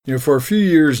For a few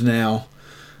years now,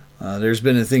 there's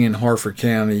been a thing in Harford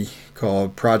County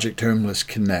called Project Homeless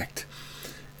Connect.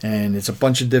 And it's a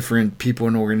bunch of different people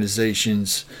and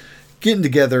organizations getting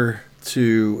together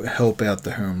to help out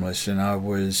the homeless. And I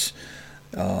was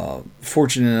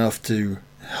fortunate enough to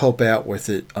help out with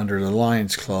it under the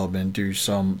Lions Club and do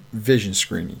some vision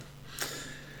screening.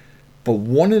 But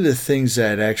one of the things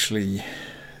that actually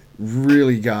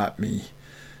really got me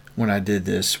when I did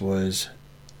this was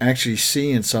actually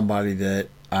seeing somebody that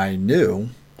I knew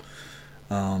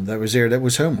that was there that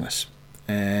was homeless.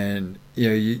 And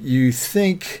you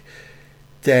think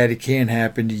that it can't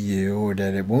happen to you or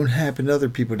that it won't happen to other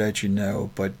people that you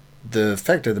know, but the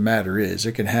fact of the matter is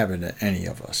it can happen to any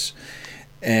of us.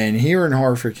 And here in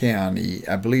Harford County,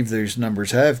 I believe those numbers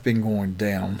have been going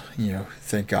down,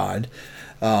 thank God.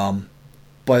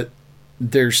 But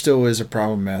there still is a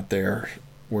problem out there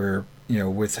where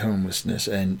with homelessness,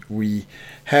 and we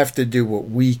have to do what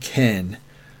we can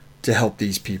to help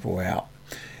these people out.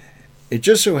 It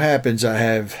just so happens I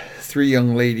have 3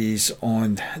 young ladies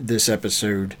on this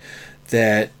episode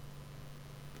that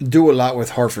do a lot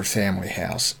with Harford Family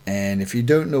House. And if you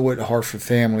don't know what Harford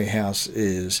Family House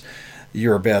is,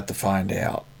 you're about to find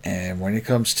out. And when it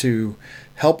comes to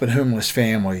helping homeless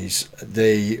families,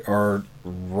 they are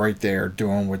right there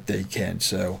doing what they can.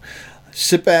 So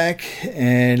sit back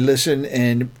and listen,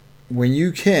 and when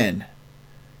you can,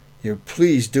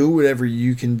 please do whatever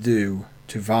you can do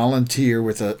to volunteer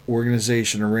with an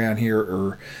organization around here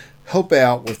or help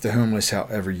out with the homeless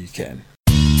however you can.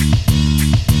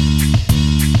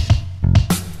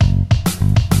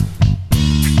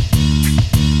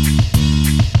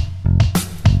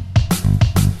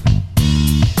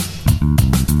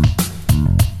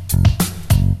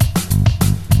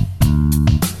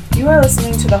 You are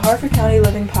listening to the Harford County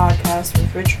Living Podcast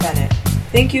with Rich Bennett.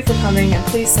 Thank you for coming, and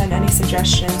please send any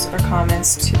suggestions or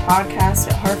comments to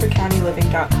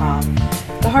podcast@harfordcountyliving.com.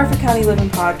 The Harford County Living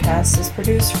Podcast is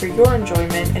produced for your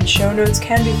enjoyment, and show notes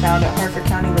can be found at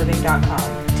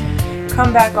harfordcountyliving.com.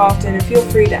 Come back often, and feel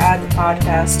free to add the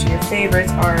podcast to your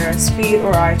favorites RSS feed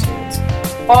or iTunes.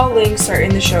 All links are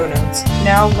in the show notes.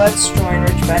 Now let's join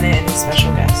Rich Bennett and his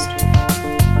special guest.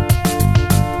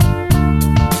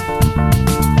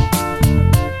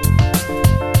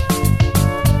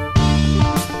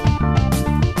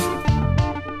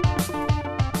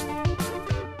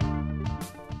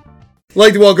 I'd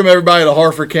like to welcome everybody to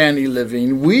Harford County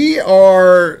Living. We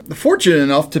are fortunate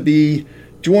enough to be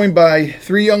joined by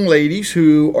 3 young ladies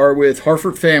who are with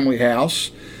Harford Family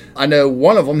House. I know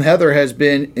one of them, Heather, has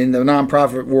been in the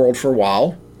nonprofit world for a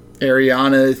while.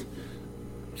 Ariana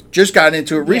just got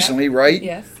into it recently, right?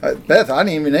 Yes. Beth, I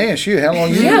didn't even ask you how long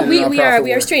you've been in the nonprofit we are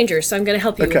world. strangers, so I'm going to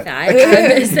help you with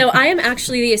that. So I am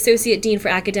actually the Associate Dean for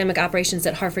Academic Operations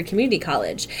at Harford Community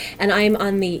College, and I am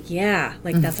on the,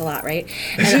 that's a lot, right?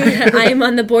 And I am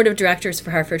on the board of directors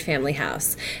for Harford Family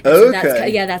House. And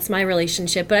Okay. So that's my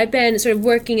relationship, but I've been sort of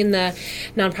working in the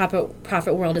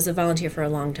nonprofit world as a volunteer for a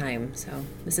long time, so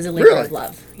this is a labor of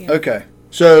love. Yeah. Okay.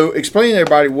 So explain to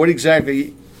everybody what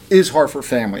exactly is Harford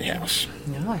Family House.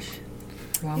 Gosh.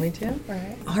 Want me to? All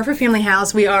right. Harford Family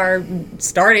House, we are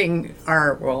celebrating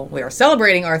our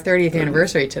 30th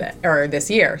anniversary today, or this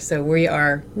year. So we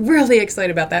are really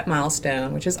excited about that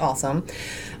milestone, which is awesome.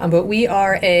 But we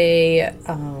are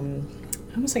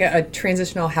almost like a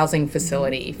transitional housing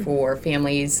facility for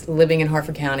families living in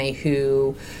Harford County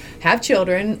who have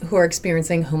children who are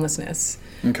experiencing homelessness.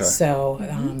 Okay. So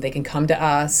they can come to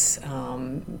us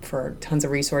for tons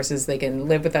of resources. They can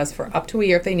live with us for up to a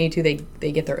year if they need to.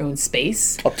 They get their own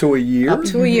space. Up to a year? Up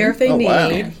to a year if they need.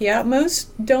 Wow. Yeah,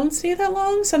 most don't stay that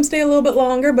long. Some stay a little bit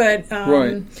longer, but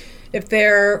Right. if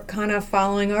they're kind of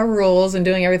following our rules and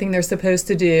doing everything they're supposed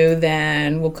to do,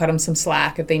 then we'll cut them some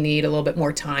slack if they need a little bit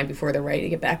more time before they're ready to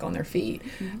get back on their feet.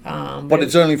 But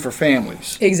it's only for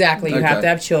families. Exactly. You Okay. have to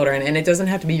have children, and it doesn't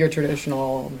have to be your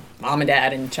traditional mom and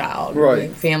dad and child.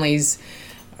 Right. Families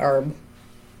are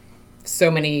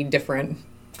so many different.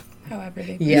 However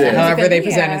they However they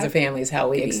present as a family is how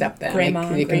we accept them. Grandma,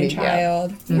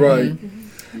 grandchild. Right.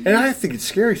 And I think the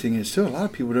scary thing is, too, a lot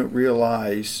of people don't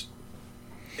realize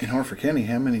in Harford County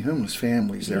how many homeless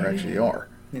families there actually are.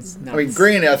 It's I mean,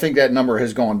 granted, I think that number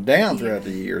has gone down throughout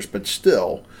the years, but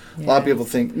still, a lot of people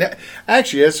think... Now,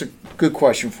 actually, that's a good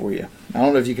question for you. I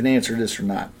don't know if you can answer this or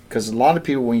not, because a lot of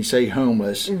people, when you say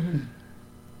homeless,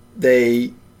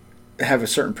 they have a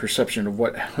certain perception of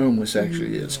what homeless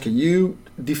actually is. Can you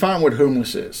define what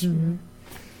homeless is?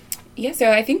 Yeah,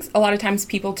 so I think a lot of times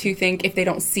people too think if they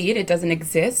don't see it, it doesn't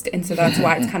exist, and so that's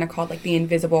why it's kind of called like the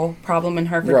invisible problem in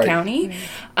Harford County.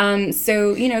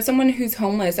 So someone who's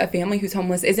homeless, a family who's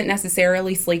homeless, isn't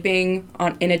necessarily sleeping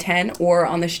in a tent or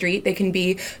on the street. They can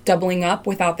be doubling up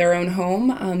without their own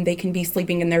home. They can be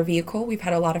sleeping in their vehicle. We've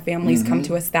had a lot of families come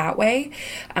to us that way.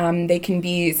 They can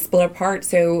be split apart.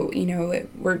 So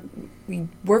we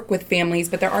work with families,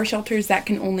 but there are shelters that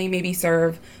can only maybe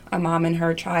serve a mom and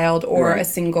her child or a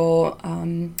single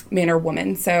man or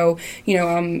woman. So,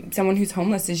 someone who's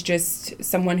homeless is just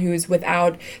someone who's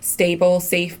without stable,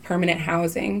 safe, permanent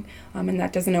housing. And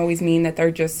that doesn't always mean that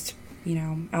they're just,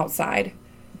 outside.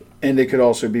 And they could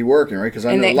also be working, right? Because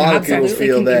I know a lot of people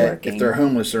feel that if they're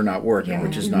homeless, they're not working,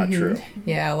 which is not true.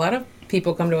 Yeah, a lot of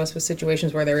people come to us with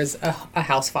situations where there is a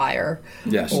house fire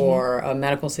or a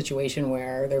medical situation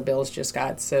where their bills just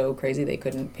got so crazy they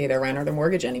couldn't pay their rent or their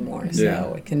mortgage anymore.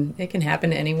 So it can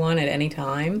happen to anyone at any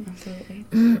time. Absolutely.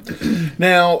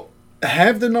 Now,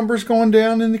 have the numbers gone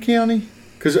down in the county?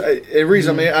 Because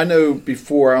I know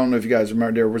before, I don't know if you guys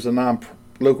remember, there was a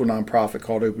local nonprofit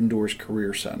called Open Doors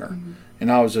Career Center,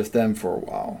 and I was with them for a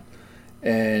while.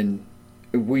 And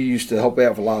we used to help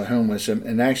out with a lot of homeless,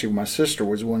 and actually my sister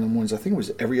was one of the ones, I think it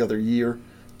was every other year,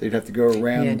 they'd have to go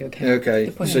around. Yeah,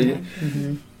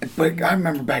 but I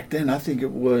remember back then, I think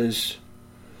it was,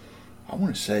 I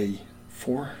want to say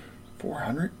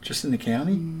 400 just in the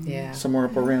county? Yeah. Somewhere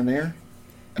up around there?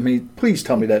 I mean, please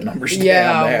tell me that number's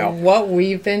down now. What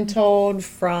we've been told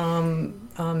from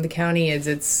the county is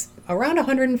it's around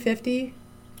 150.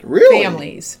 Really?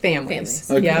 Families.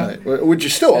 Okay. Yeah. Which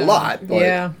is still a lot. But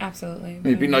yeah. Absolutely.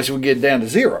 It'd be nice if we get it down to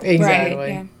zero. Exactly.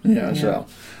 Right, Yeah.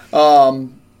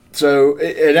 So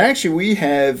actually we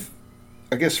have,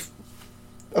 I guess,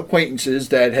 acquaintances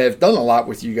that have done a lot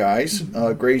with you guys,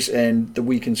 Grace and the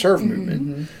We Can Serve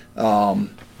movement.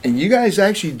 And you guys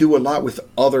actually do a lot with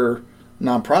other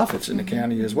nonprofits in the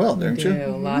county as well, don't you?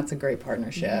 Lots of great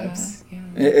partnerships.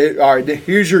 All right,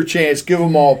 here's your chance. Give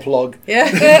them all a plug.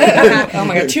 Yeah. Oh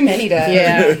my God, too many to.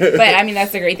 Yeah. But I mean,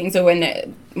 that's the great thing. So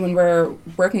when we're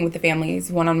working with the families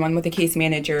one-on-one with the case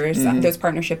managers, those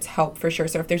partnerships help for sure.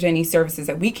 So if there's any services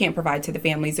that we can't provide to the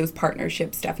families, those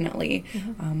partnerships definitely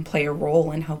play a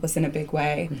role and help us in a big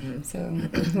way. So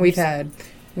we've had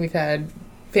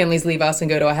families leave us and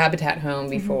go to a Habitat home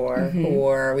before,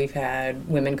 or we've had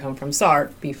women come from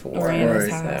SART before. Brianna's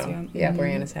house,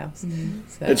 Brianna's house.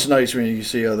 So. It's nice when you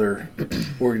see other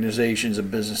organizations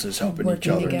and businesses helping each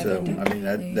other together, too. I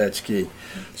mean, that's key.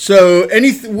 So,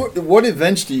 what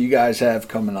events do you guys have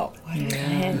coming up? I know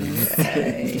there's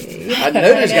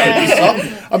got to be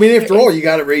something. I mean, after all, you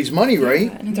got to raise money,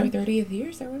 right? And it's our 30th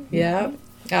year, so yeah.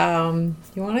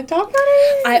 You want to talk about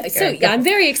it? I'm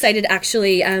very excited,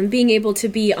 actually, being able to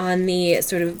be on the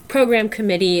sort of program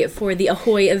committee for the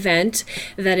Ahoy event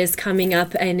that is coming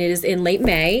up, and it is in late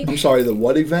May. I'm sorry, the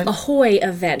what event? Ahoy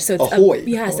event. So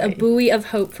it's a buoy of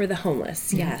hope for the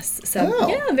homeless. Yes. So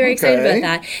I'm very excited about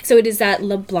that. So it is at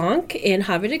LeBlanc in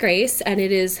Havre de Grace, and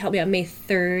it is May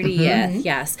 30th.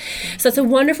 Yes. So it's a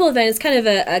wonderful event. It's kind of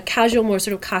a casual, more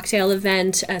sort of cocktail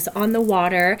event on the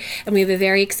water, and we have a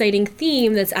very exciting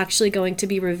theme that's actually going to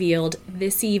be revealed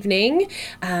this evening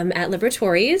at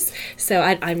Liberatories. So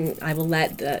I will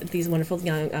let these wonderful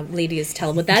young ladies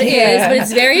tell what that is, but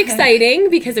it's very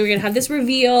exciting because we're going to have this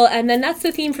reveal, and then that's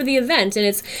the theme for the event, and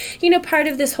it's part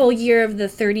of this whole year of the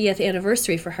 30th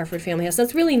anniversary for Harford Family House.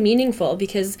 That's really meaningful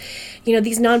because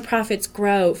these nonprofits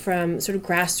grow from sort of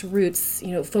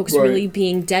grassroots, folks really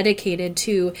being dedicated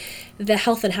to the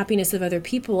health and happiness of other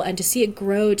people, and to see it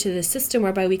grow to the system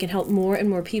whereby we can help more and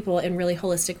more people in really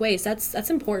holistic ways. That's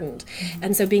important.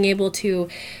 And so being able to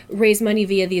raise money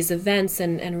via these events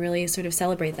and really sort of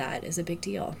celebrate that is a big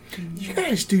deal. You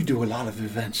guys do a lot of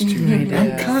events too.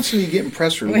 I'm constantly getting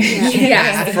press releases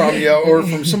Yes. from you or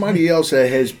from somebody else that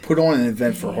has put on an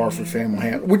event for Harford Family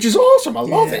House, which is awesome. I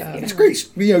love it. It's great.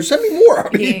 Send me more.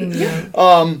 I mean,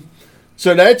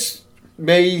 so that's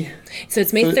May. So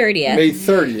it's May 30th. May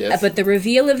 30th. But the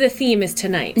reveal of the theme is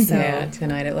tonight. So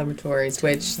tonight at Laboratories,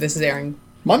 which this is airing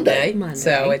Monday.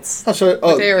 So it's wait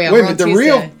a minute,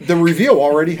 the reveal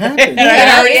already happened. So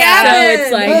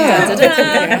it's like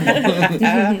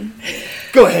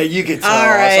Go ahead, you can tell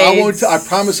us. I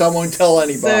promise I won't tell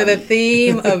anybody. So the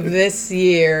theme of this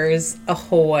year's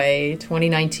Ahoy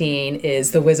 2019 is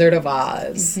The Wizard of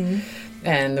Oz.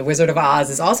 And The Wizard of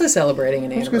Oz is also celebrating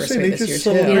an anniversary this year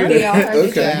too. They are.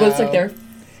 Okay. Looks like they're.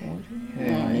 I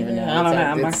don't know.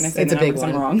 I'm not going to say it's a big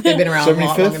one. Wrong. They've been around a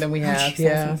lot longer than we have.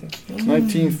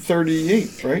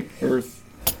 1938, right? Or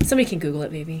somebody can Google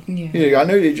it, maybe. Yeah, I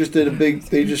know they just did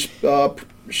they just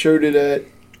showed it at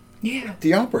Yeah.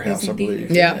 the Opera House, I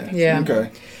believe. Yeah.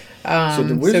 Okay. So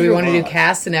The we Wizard want to of do Oz.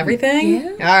 cast and everything. Yeah.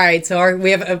 All right. So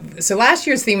so last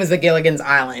year's theme was the Gilligan's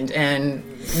Island, and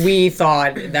we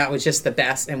thought that was just the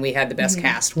best, and we had the best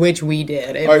cast, which we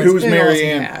did. All right, who was an Mary awesome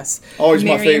Ann? cast. Always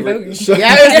my Mary Ann favorite. Bogarty. So-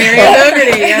 Yeah, it was Mary Ann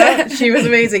Bogarty. Yeah, she was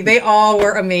amazing. They all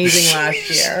were amazing last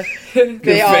year.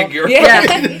 They all, figure.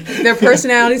 yeah, their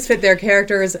personalities fit their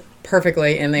characters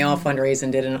perfectly, and they all fundraised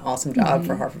and did an awesome job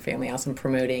for Harford Family House and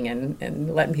promoting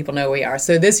and letting people know who we are.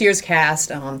 So this year's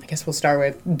cast, I guess we'll start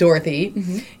with Dorothy,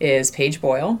 is Paige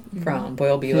Boyle from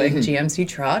Boyle Buick GMC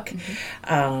Truck.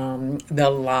 The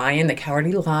Lion, the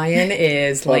Cowardly Lion,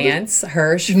 is Lance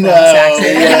Hirsch from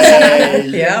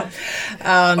Saxon. Yep.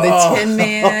 The Tin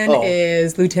Man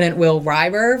is Lieutenant Will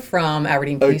Reiber from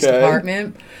Aberdeen Police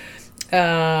Department.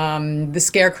 The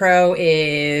Scarecrow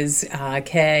is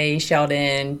Kay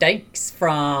Sheldon Dykes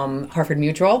from Harford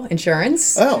Mutual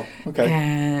Insurance. Oh, okay.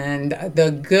 And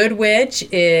the Good Witch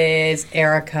is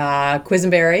Erica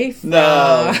Quisenberry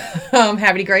from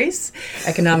Happy Grace,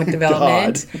 Economic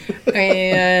Development.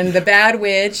 And the Bad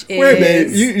Witch is... Wait a minute.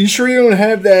 You sure you don't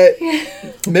have that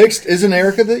mixed? Isn't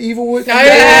Erica the evil witch?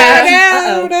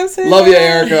 Yeah. Love you,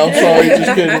 Erica. I'm sorry.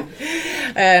 Just kidding.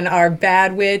 And our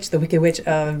Bad Witch, the Wicked Witch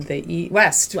of the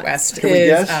West Can we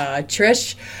is guess?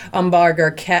 Trish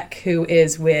Umbarger Keck, who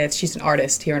is she's an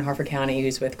artist here in Harford County,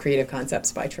 who's with Creative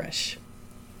Concepts by Trish.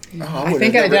 Oh,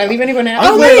 Did I leave anyone out?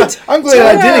 I'm glad I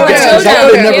didn't guess. I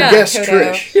would have never guessed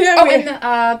Toto. Trish. Yeah,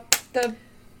 And the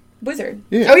Wizard.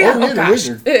 Yeah. Oh, yeah. the Gosh.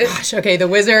 Wizard. Gosh, okay, the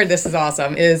Wizard, this is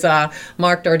awesome, is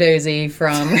Mark Dardozzi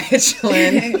from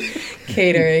Richland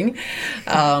Catering,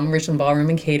 Richland Ballroom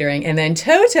and Catering. And then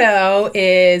Toto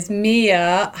is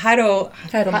Mia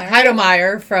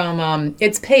Heidelmeyer from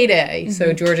It's Payday.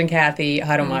 So George and Kathy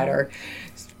Heidelmeyer.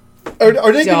 Are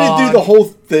they going to do the whole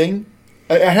thing?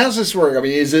 How's this work? I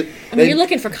mean, is it... You're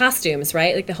looking for costumes,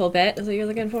 right? Like the whole bit is what you're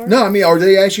looking for? No, I mean, are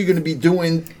they actually going to be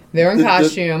doing... They're in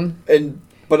costume.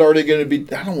 But are they going to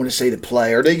be... I don't want to say the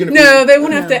play. Are they going to be... No, they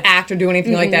won't have to act or do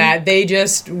anything like that. They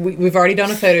just... We've already done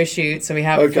a photo shoot, so we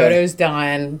have photos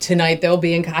done. Tonight they'll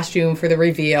be in costume for the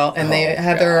reveal, and they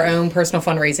have their own personal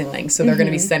fundraising links, so they're going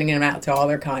to be sending them out to all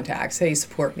their contacts. Hey,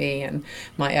 support me and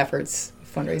my efforts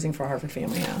fundraising for Harford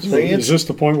Family House. Is this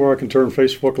the point where I can turn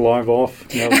Facebook Live off?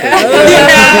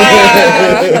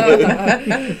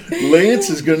 Lance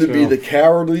is going to be the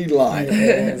Cowardly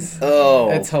Lion. Oh,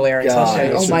 It's hilarious. I'll show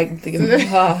you. Oh my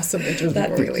God. Some pictures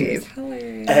before we leave.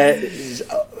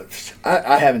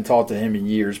 I haven't talked to him in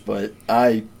years, but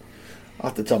I'll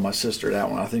have to tell my sister that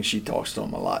one. I think she talks to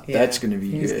him a lot. Yeah, That's going to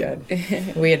be he's good.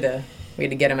 We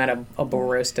had to get him at a bull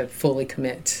roast to fully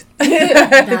commit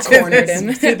That cornered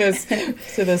him. to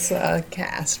this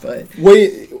cast. But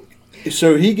Wait,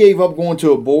 so he gave up going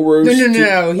to a bull roast?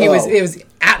 no. It Oh. was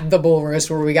at the bull roast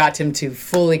where we got him to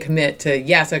fully commit to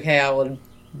yes, okay, I will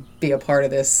be a part of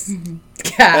this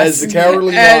cast As the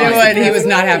Cowardly Lion. And he was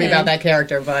not happy about that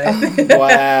character, but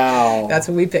Wow. that's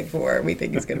what we picked for. We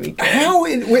think he's going to be good. How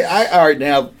in... Wait, all right,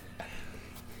 now...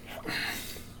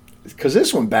 Because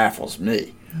this one baffles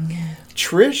me.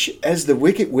 Trish as the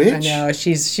Wicked Witch? I know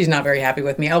she's not very happy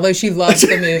with me, although she loves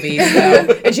the movie,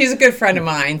 so, and she's a good friend of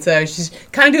mine, so she's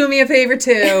kind of doing me a favor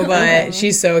too. But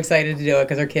she's so excited to do it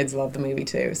because her kids love the movie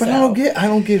too. But so. I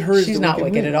don't get her as She's the not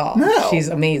Wicked wicked Witch. at all. No. She's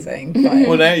amazing. But,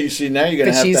 Well, now you're going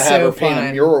to have she's to have her so paint a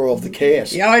fun. mural of the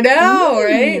cast. yeah, I know,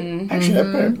 right? Actually,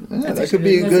 that could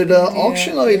be a good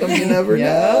auction item. You never know.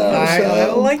 I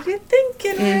like you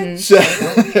thinking it. So,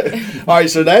 all right,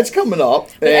 so that's coming up.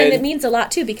 And it means a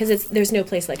lot too because there's no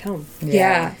place like home.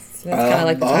 Yeah. So that's kind of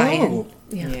like the tie-in.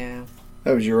 Yeah.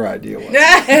 That was your idea, wasn't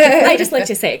it? I just like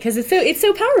to say it because it's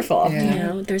so powerful. Yeah. You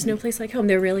know, there's no place like home.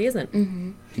 There really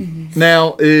isn't.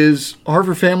 Now, is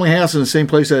Harford Family House in the same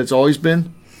place that it's always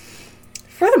been?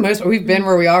 For the most part, we've been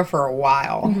where we are for a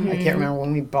while. I can't remember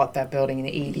when we bought that building in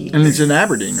the 80s. And it's in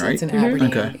Aberdeen, right? It's in Aberdeen.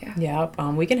 Okay. Yep.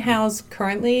 We can house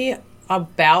currently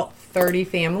about 30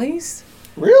 families.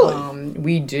 Really?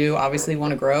 We do obviously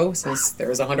want to grow since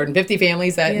there's 150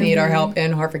 families that need our help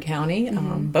in Harford County.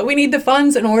 But we need the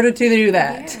funds in order to do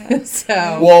that. So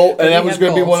Well, and that was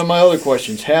going to be one of my other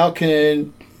questions. How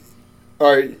can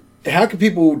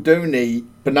people donate,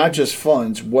 but not just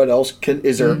funds? What else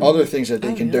is there other things that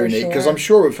they can donate? Because I'm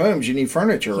sure with homes you need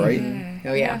furniture, right?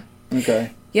 Oh yeah.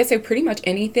 Okay. Yeah, so pretty much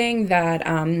anything that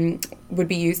would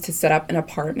be used to set up an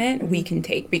apartment, we can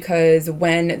take, because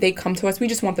when they come to us, we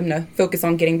just want them to focus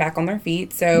on getting back on their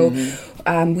feet. So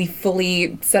we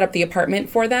fully set up the apartment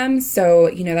for them. So,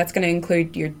 that's going to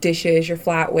include your dishes, your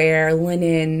flatware,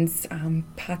 linens,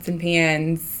 pots and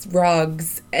pans,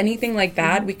 rugs, anything like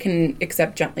that. We can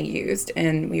accept gently used,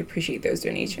 and we appreciate those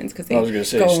donations because I was going to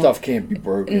say, stuff can't be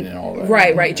broken and all that.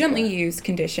 Right. Gently used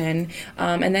condition.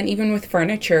 And then even with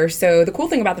furniture. So the cool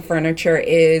thing about the furniture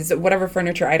is whatever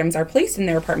furniture items are placed in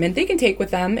their apartment, they can take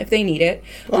with them if they need it.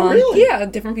 Oh, really? Yeah,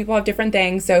 different people have different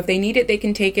things. So if they need it, they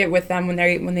can take it with them when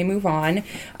they move on.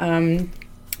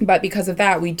 But because of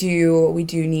that, we do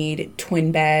need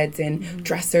twin beds and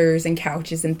dressers and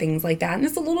couches and things like that. And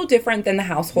it's a little different than the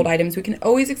household items. We can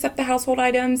always accept the household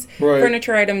items. Right.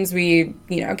 Furniture items, we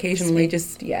occasionally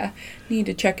just need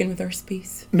to check in with our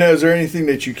space. Now, is there anything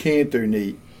that you can't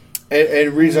donate? And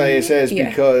the reason I ask that is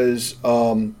because,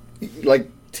 like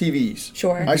TVs.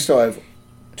 Sure. I still have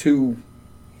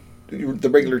the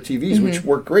regular TVs, which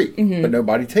work great, but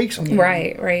nobody takes them.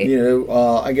 Right.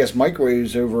 I guess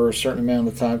microwaves over a certain amount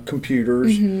of time,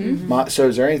 computers. So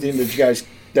is there anything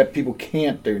that people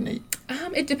can't donate?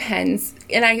 It depends,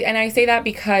 and I say that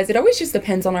because it always just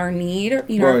depends on our need.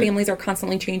 Our families are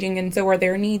constantly changing, and so are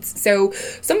their needs. So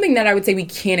something that I would say we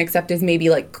can't accept is maybe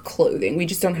like clothing. We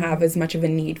just don't have as much of a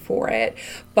need for it.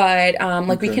 But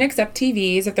we can accept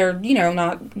TVs if they're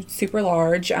not super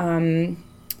large.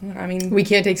 We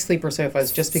can't take sleeper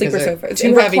sofas just because they're too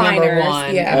and heavy, number recliners,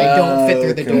 one. yeah. And they don't fit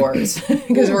through the doors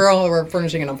because we're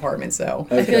furnishing an apartment. So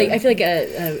I feel like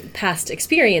a past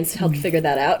experience helped figure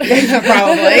that out.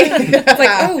 Probably. It's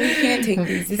like, we can't take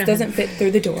these. This doesn't fit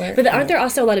through the door. But aren't there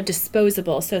also a lot of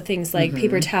disposable? So things like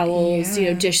paper towels,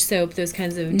 dish soap, those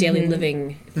kinds of daily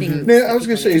living things. Now, I was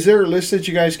going to say, is there a list that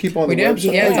you guys keep on the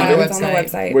website? Yeah, it's on the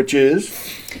website. Which is?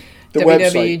 The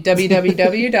website.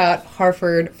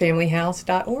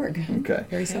 www.harfordfamilyhouse.org. Okay.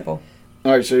 Very simple.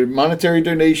 All right, so monetary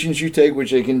donations you take,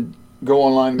 which they can go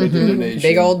online and make the donation.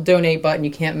 Big old donate button.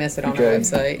 You can't miss it on our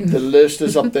website. The list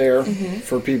is up there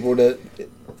for people to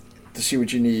see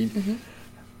what you need.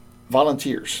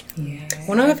 Volunteers. Yes.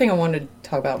 One other thing I wanted to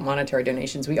talk about monetary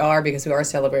donations. Because we are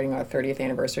celebrating our 30th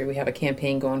anniversary, we have a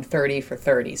campaign going 30 for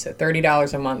 30. So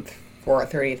 $30 a month for our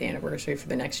 30th anniversary for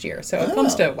the next year. So it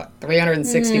comes to,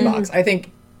 $360. I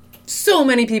think so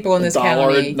many people in this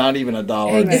county. Not even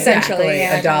 $1. Exactly,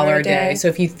 $1 a day. So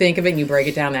if you think of it and you break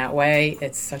it down that way,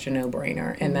 it's such a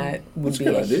no-brainer. And that would be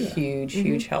a huge,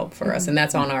 huge help for us. And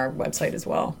that's on our website as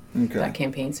well, that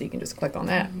campaign. So you can just click on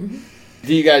that.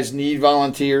 Do you guys need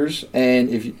volunteers?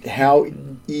 And how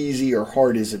easy or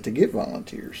hard is it to get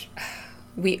volunteers?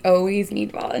 We always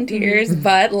need volunteers,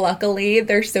 but luckily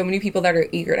there's so many people that are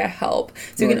eager to help.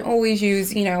 So we can always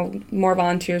use, more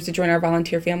volunteers to join our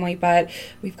volunteer family, but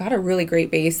we've got a really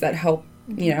great base that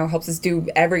helps us do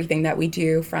everything that we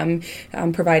do, from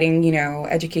providing,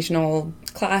 educational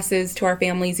classes to our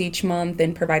families each month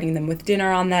and providing them with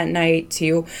dinner on that night,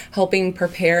 to helping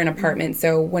prepare an apartment.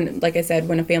 So when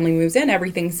a family moves in,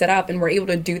 everything's set up, and we're able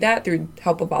to do that through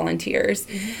help of volunteers.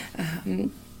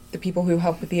 The people who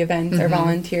help with the events are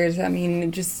volunteers. I mean,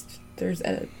 there's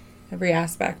every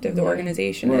aspect of the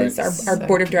organization. Is our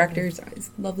board of directors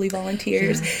is lovely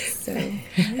volunteers. So,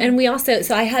 and we also,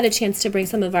 I had a chance to bring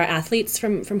some of our athletes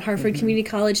from Harford Community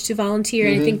College to volunteer.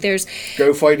 And I think there's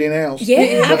Go Fighting Owls.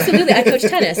 Yeah, absolutely. I coach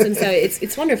tennis, and so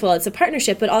it's wonderful. It's a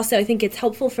partnership, but also I think it's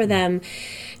helpful for them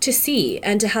to see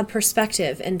and to have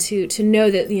perspective, and to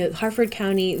know that Harford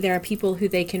County, there are people who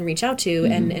they can reach out to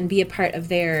and be a part of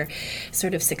their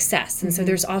sort of success. And so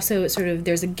there's also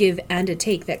there's a give and a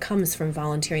take that comes from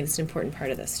volunteering. That's an important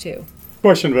part of this too.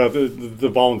 Question about the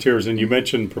volunteers, and you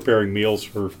mentioned preparing meals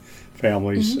for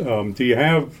families. Do you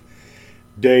have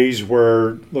days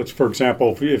where, for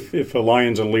example, if a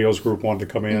Lions and Leos group wanted to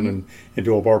come in and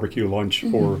do a barbecue lunch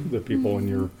for the people in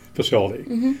your facility,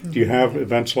 do you have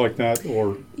events like that,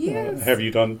 or have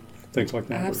you done things like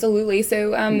that? Absolutely.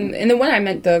 So, and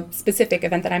the specific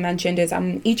event that I mentioned is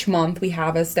each month we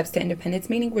have a Steps to Independence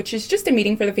meeting, which is just a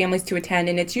meeting for the families to attend,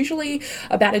 and it's usually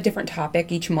about a different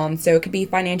topic each month. So it could be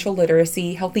financial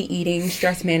literacy, healthy eating,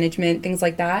 stress management, things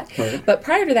like that. Right. But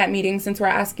prior to that meeting, since we're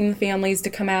asking the families to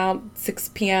come out 6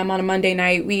 p.m. on a Monday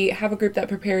night, we have a group that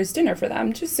prepares dinner for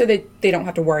them, just so that they don't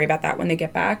have to worry about that when they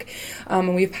get back.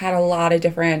 And we've had a lot of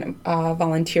different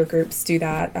volunteer groups do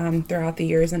that throughout the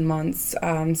years and months.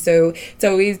 So it's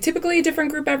always typically a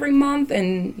different group every month,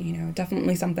 and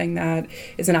definitely something that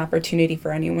is an opportunity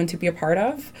for anyone to be a part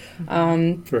of.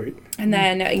 Right. And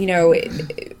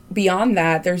then beyond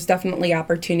that, there's definitely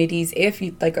opportunities if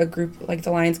a group like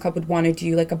the Lions Club would want to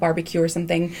do like a barbecue or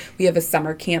something. We have a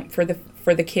summer camp for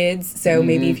for the kids. So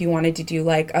maybe if you wanted to do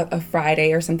like a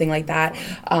Friday or something like that,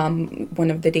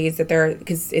 one of the days that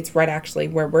because it's right actually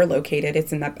where we're located,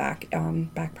 it's in that back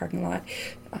parking lot.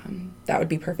 That would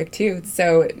be perfect too.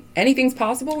 So anything's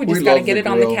possible. We just got to get it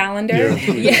on the calendar.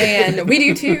 And we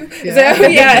do too. So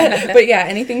but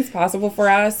anything's possible for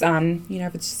us.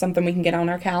 If it's something we can get on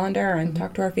our calendar and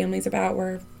talk to our families about,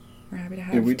 we're happy to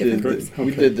have we different did groups.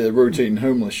 we did the rotating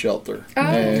homeless shelter,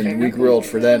 and we grilled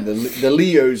for them. The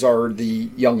Leos are the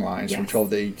young lions from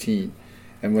 12 to 18.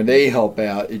 And when they help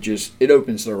out, it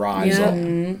opens their eyes up.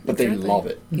 But they love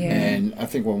it. Yeah. And I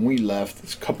think when we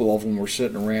left, a couple of them were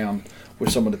sitting around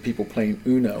with some of the people playing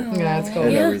Uno that's cool.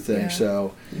 and everything.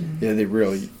 So, they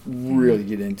really, really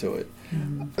get into it.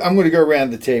 I'm going to go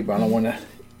around the table, and I want to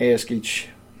ask each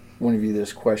one of you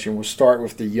this question. We'll start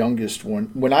with the youngest one.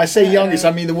 When I say youngest,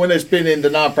 I mean the one that's been in the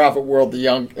nonprofit world the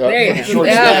short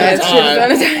span of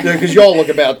time. Because y'all look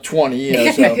about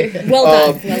 20, so.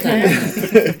 Well done.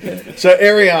 So,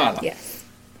 Ariana. Yes.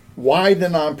 Why the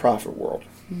nonprofit world?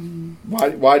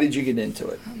 Why did you get into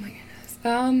it? Oh my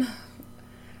goodness.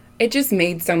 It just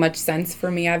made so much sense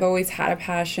for me. I've always had a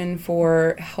passion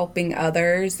for helping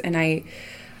others, and I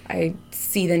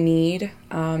see the need.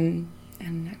 And I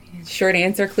mean, short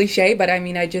answer, cliche, but I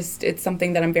mean, it's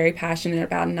something that I'm very passionate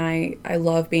about, and I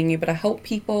love being able to help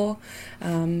people.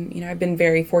 I've been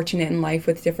very fortunate in life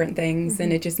with different things,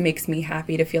 and it just makes me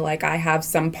happy to feel like I have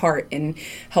some part in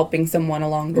helping someone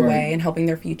along the way and helping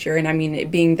their future. And I mean, it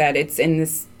being that it's in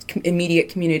this immediate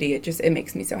community, it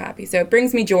makes me so happy. So it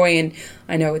brings me joy, and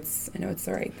I know it's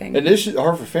the right thing. And this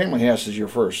Harford Family House is your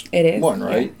first one,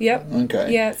 right? Yep.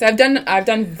 Okay. Yeah. So I've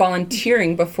done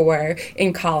volunteering before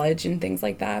in college and things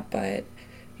like that, but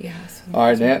yeah. So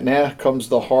all right, now comes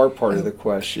the hard part of the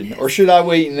question. Or should I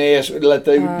wait and let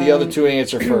the other two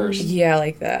answer first? Yeah,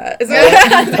 like that.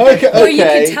 Okay. Or you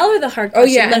can tell her the hard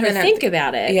question, let her and then think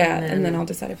about it. Yeah, and then I'll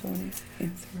decide if I want to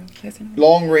answer.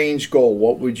 Long range goal.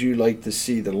 What would you like to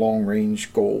see the long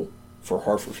range goal for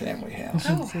Harford Family House?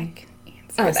 Oh, I can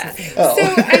answer that. So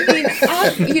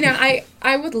I mean,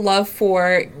 I would love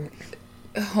for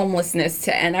homelessness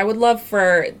to end. I would love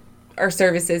for our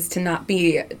services to not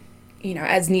be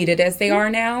as needed as they are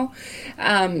now.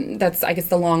 That's, I guess,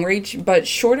 the long reach. But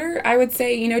shorter, I would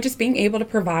say, just being able to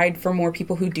provide for more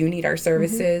people who do need our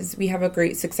services. We have a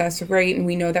great success rate, and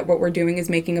we know that what we're doing is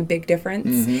making a big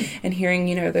difference. And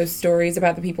hearing, those stories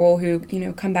about the people who,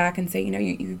 come back and say,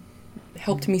 you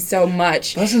helped me so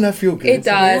much. Doesn't that feel good? It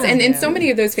does. And so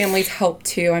many of those families help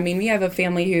too. I mean, we have a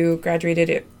family who graduated,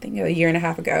 I think, a year and a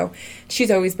half ago. She's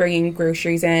always bringing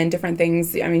groceries in, different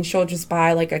things. I mean, she'll just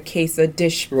buy like a case of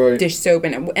dish soap,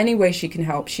 and any way she can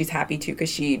help, she's happy to,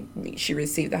 because she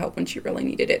received the help when she really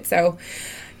needed it. So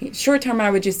short term,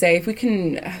 I would just say if we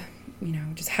can,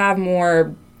 just have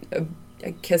more,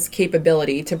 I guess,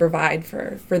 capability to provide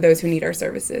for those who need our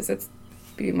services. That's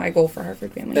be my goal for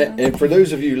Harford Family House. And for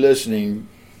those of you listening,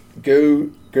 go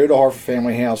to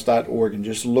harfordfamilyhouse.org and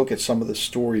just look at some of the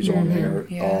stories on there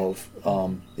of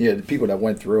the people that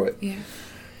went through it. Yeah.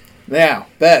 Now,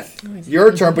 Beth,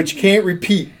 your turn, but you can't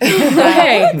repeat.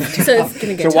 Okay. So it's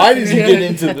going to get So why did you get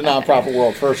into the nonprofit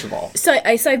world, first of all? So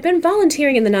I've been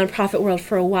volunteering in the nonprofit world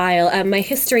for a while. My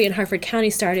history in Harford County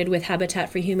started with Habitat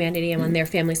for Humanity. I'm on their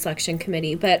family selection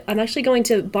committee. But I'm actually going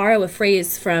to borrow a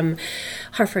phrase from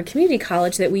Harford Community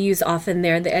College that we use often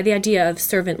there, the idea of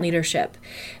servant leadership.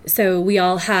 So we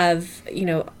all have,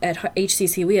 at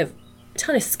HCC, we have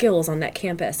ton of skills on that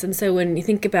campus, and so when you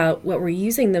think about what we're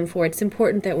using them for, it's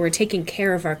important that we're taking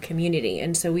care of our community,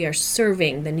 and so we are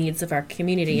serving the needs of our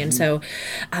community. And so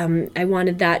I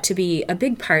wanted that to be a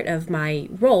big part of my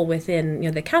role within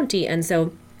the county. And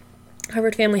so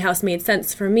Harford Family House made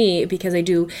sense for me because I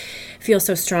do feel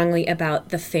so strongly about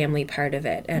the family part of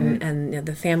it, and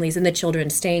the families and the children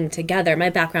staying together. My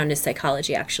background is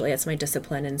psychology, actually. That's my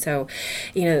discipline. And so,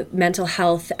 mental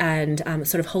health and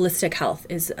sort of holistic health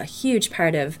is a huge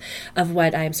part of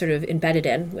what I'm sort of embedded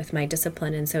in with my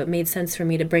discipline. And so it made sense for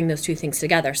me to bring those two things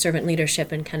together, servant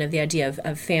leadership and kind of the idea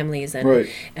of families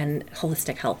and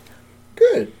holistic health.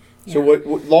 Good. So what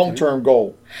long-term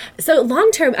goal? So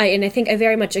long-term, I think I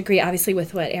very much agree, obviously,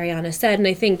 with what Ariana said, and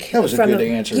I think that was a good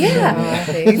answer.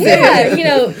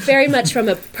 Very much from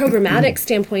a programmatic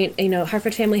standpoint,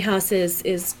 Harford Family House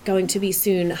is going to be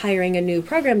soon hiring a new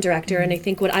program director, and I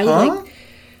think what I would like.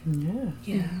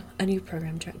 A new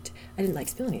program director. I didn't like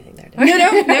spill anything there. Did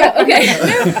No. Okay.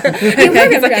 New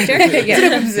program director. It's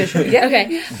an open position. Yeah.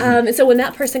 Okay. So when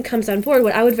that person comes on board,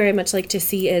 what I would very much like to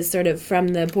see is sort of from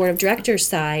the board of directors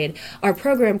side, our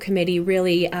program committee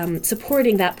really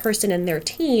supporting that person and their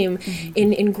team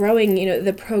in growing,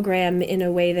 the program in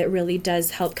a way that really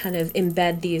does help kind of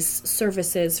embed these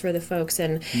services for the folks.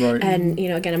 And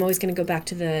again, I'm always going to go back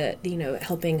to the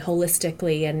helping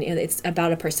holistically, and it's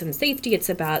about a person's safety, it's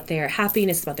about their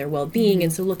happiness, it's about their well-being,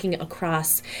 and so looking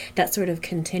across that sort of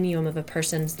continuum of a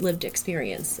person's lived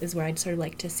experience is where I'd sort of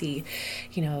like to see,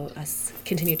 us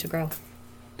continue to grow.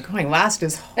 Going last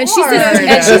is hard. And she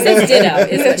says ditto,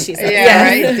 is what she said. Yeah,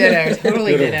 right? Ditto.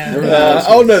 Totally ditto.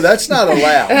 Oh, no, that's not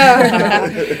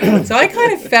allowed. So I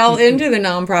kind of fell into the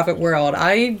nonprofit world.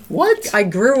 What? I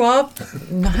grew up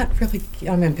not really,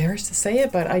 I'm embarrassed to say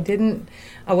it, but I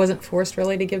wasn't forced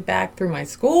really to give back through my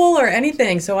school or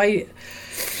anything. So I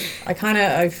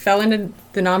fell into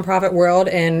the nonprofit world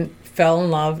and fell in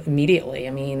love immediately.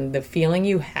 I mean, the feeling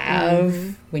you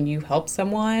have when you help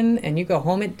someone and you go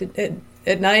home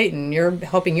at night and you're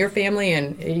helping your family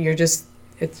and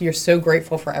you're so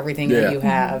grateful for everything that you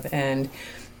have. And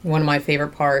one of my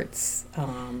favorite parts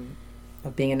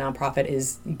of being a nonprofit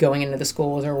is going into the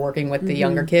schools or working with the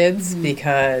younger kids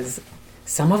because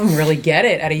some of them really get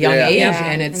it at a young age,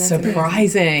 and it's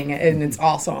surprising and it's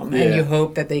awesome. And you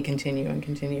hope that they continue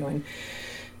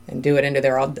and do it into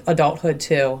their adulthood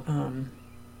too.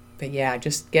 But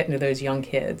just getting to those young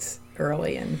kids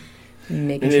early and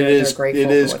making sure they're grateful.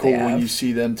 It is for what cool they have. when you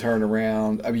see them turn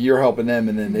around. I mean, you're helping them,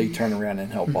 and then they turn around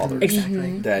and help others.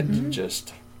 Exactly. That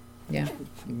just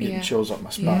getting chills up my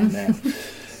spine now.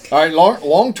 All right,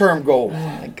 long-term goal. Oh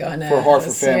my goodness. For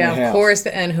Harford Family House. Of course,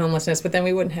 to end homelessness, but then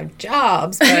we wouldn't have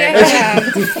jobs. But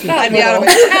I'd be out of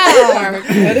town.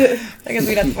 I guess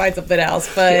we'd have to find something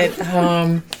else. But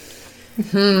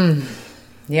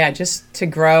just to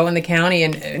grow in the county,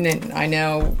 and I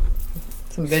know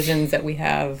some visions that we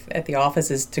have at the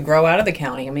office is to grow out of the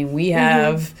county. I mean, we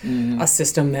have a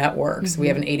system that works. We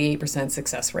have an 88%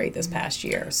 success rate this past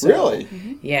year. So, really?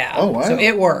 Yeah. Oh, wow. So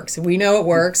it works. We know it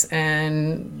works,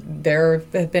 and there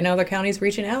have been other counties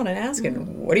reaching out and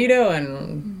asking, what are you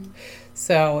doing?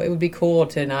 So it would be cool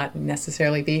to not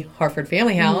necessarily be Harford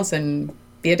Family House and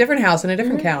be a different house in a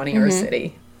different county or a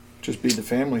city. Just be the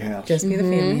family house. Just be the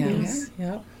family house.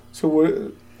 Yeah. Yep.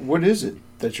 So what is it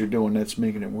that you're doing that's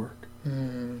making it work?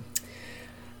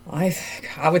 I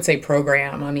would say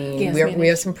program. I mean, we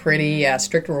have some pretty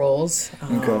strict rules.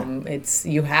 It's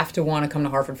you have to want to come to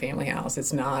Harford Family House.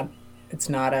 It's not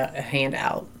a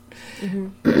handout.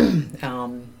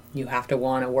 You have to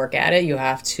want to work at it. You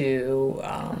have to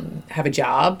have a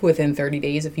job within 30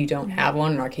 days if you don't have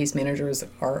one. And our case managers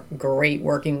are great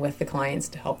working with the clients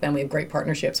to help them. We have great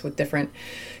partnerships with different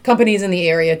companies in the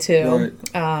area too.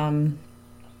 Right.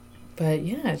 But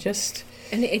just.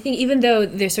 And I think even though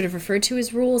they're sort of referred to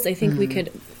as rules, I think we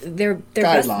could they're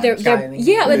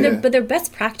Guidelines. but they're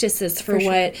best practices for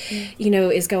what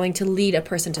is going to lead a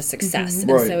person to success.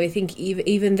 And so I think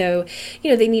even though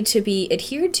they need to be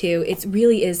adhered to, it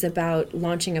really is about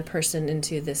launching a person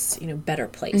into this better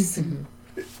place.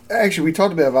 Actually, we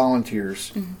talked about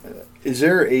volunteers. Is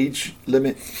there an age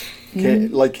limit?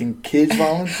 Can kids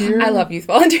volunteer? I love youth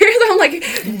volunteers. I'm like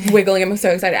wiggling. I'm so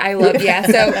excited. I love,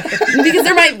 so because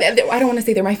I don't want to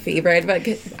say they're my favorite, but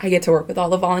I get to work with all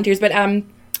the volunteers. But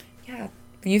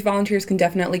youth volunteers can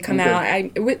definitely come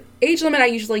out. With age limit, I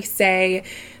usually say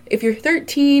if you're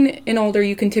 13 and older,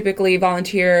 you can typically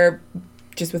volunteer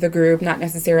just with a group, not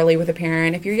necessarily with a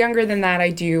parent. If you're younger than that,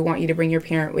 I do want you to bring your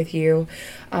parent with you.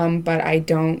 But I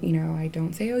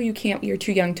don't say, you can't, you're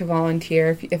too young to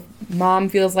volunteer. If mom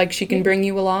feels like she can bring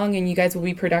you along and you guys will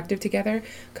be productive together,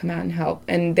 come out and help.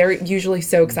 And they're usually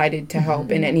so excited to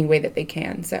help in any way that they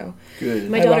can. So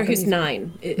good. My daughter, who's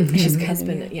 9, has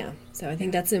been, so I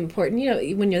think that's important.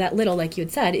 When you're that little, like you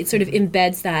had said, it sort of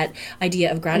embeds that idea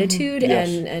of gratitude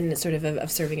and sort of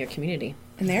serving your community.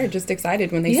 And they're just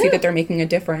excited when they see that they're making a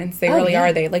difference. They really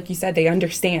are. They, like you said, they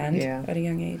understand at a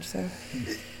young age. So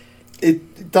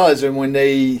it does. And when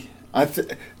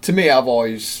to me, I've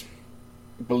always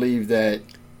believed that,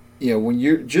 when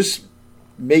you're just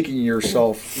making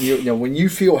yourself, when you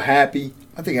feel happy,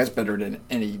 I think that's better than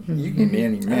you can give me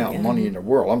any amount of money in the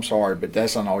world. I'm sorry, but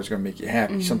that's not always going to make you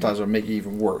happy. Sometimes it'll make you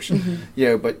even worse.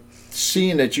 But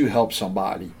seeing that you help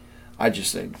somebody, I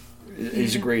just think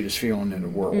is the greatest feeling in the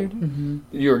world.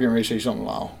 You were getting ready to say something,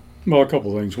 Lyle. Well, a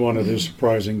couple of things. One, it is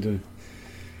surprising to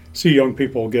see young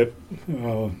people get,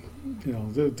 the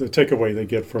takeaway they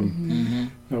get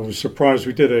from. I was surprised.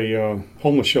 We did a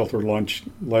homeless shelter lunch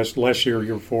last year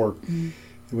before, and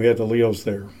we had the Leos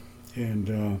there,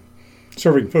 and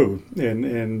serving food,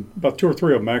 and about 2 or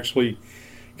 3 of them actually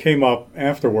came up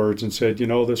afterwards and said,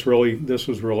 this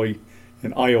was really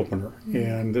an eye opener,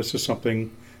 and this is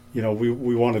something,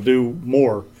 we want to do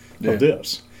more of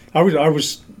this. I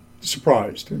was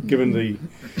surprised, given the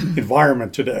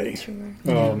environment today.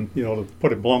 To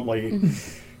put it bluntly,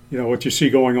 what you see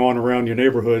going on around your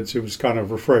neighborhoods, it was kind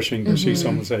of refreshing to see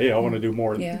someone say, "Hey, I want to do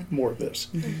more of this,"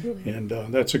 and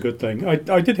that's a good thing.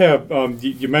 I did have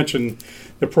you mentioned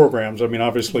the programs. I mean,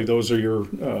 obviously those are your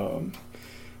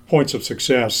points of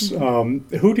success.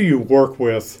 Who do you work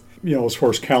with? As far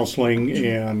as counseling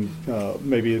and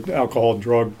maybe alcohol and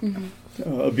drug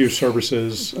abuse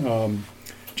services,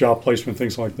 job placement,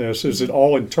 things like this. Is it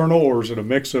all internal, or is it a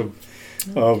mix of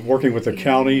working with the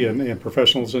county and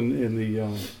professionals in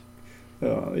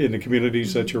the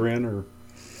communities that you're in? Or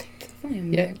definitely a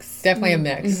mix. Definitely a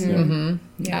mix.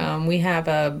 We have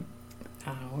a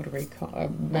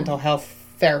mental health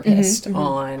therapist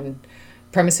on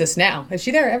premises now. Is she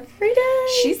there every day?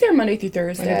 She's there Monday through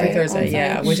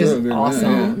Thursday. Which is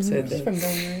awesome. So she's from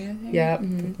Villa Marie, I think. Yeah,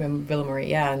 from Villa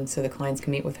Marie, and so the clients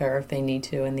can meet with her if they need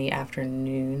to in the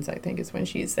afternoons, I think is when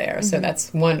she's there. So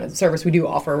that's one service we do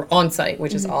offer on site,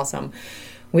 which is awesome.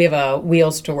 We have a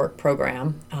Wheels to Work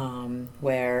program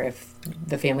where if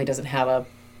the family doesn't have a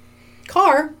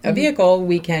car, a vehicle,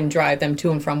 we can drive them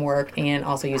to and from work and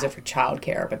also use it for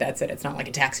childcare. But that's it. It's not like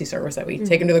a taxi service that we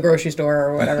take them to the grocery store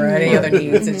or whatever, any other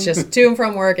needs. It's just to and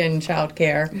from work and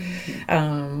childcare.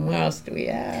 What else do we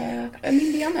have? I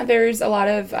mean, beyond that, there's a lot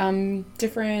of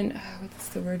different, what's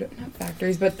the word? Not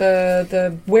factories, but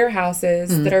the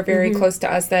warehouses that are very close to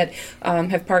us that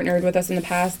have partnered with us in the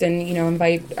past and,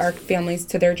 invite our families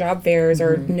to their job fairs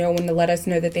or know when to let us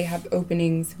know that they have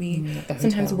openings. We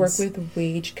sometimes work with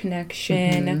Wage Connection.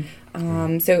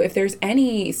 So if there's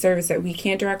any service that we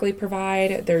can't directly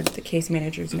provide, the case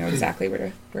managers know exactly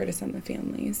where to send the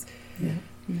families.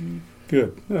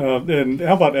 Good. And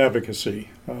how about advocacy?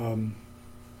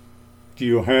 Do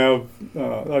you have?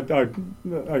 I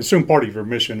assume part of your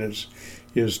mission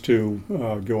is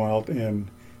to go out and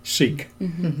seek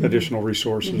additional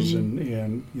resources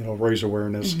and raise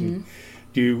awareness. And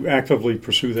do you actively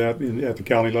pursue that at the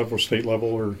county level, or state level,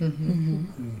 or?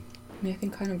 I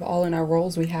think kind of all in our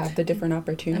roles we have the different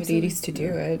opportunities to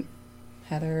do it.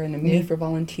 Heather and me for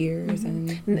volunteers.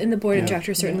 And the board of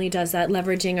directors certainly does that,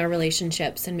 leveraging our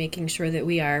relationships and making sure that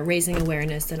we are raising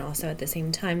awareness and also at the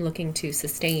same time looking to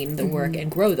sustain the work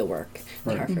and grow the work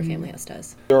that Harford Family House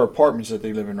does. There are apartments that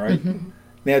they live in, right?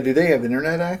 Now, do they have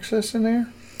internet access in there?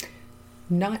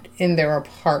 Not in their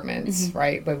apartments,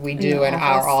 right? But we do in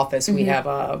our office. We have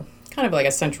a kind of like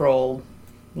a central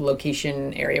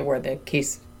location area where the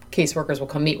caseworkers will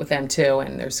come meet with them too,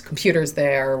 and there's computers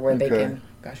there where they can.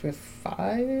 Gosh, we have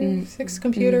 5, 6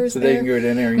 computers. So there. they can go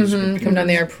down there and use come down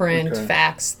there, print,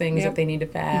 fax things if they need to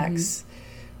fax,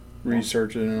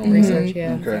 research it, and all research.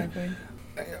 that. Exactly.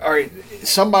 All right,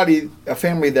 a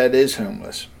family that is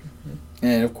homeless,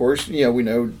 and of course, we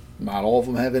know not all of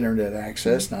them have internet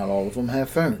access, not all of them have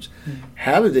phones.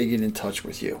 How do they get in touch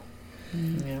with you?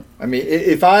 I mean,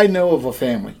 if I know of a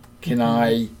family, can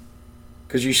I?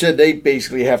 Because you said they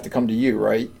basically have to come to you,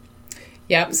 right?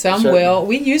 Yep, some will.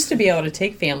 We used to be able to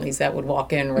take families that would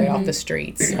walk in right off the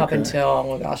streets up until,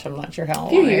 I'm not sure how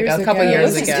long. A couple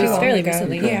years ago. Fairly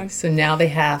recently, So now they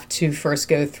have to first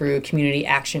go through Community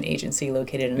Action Agency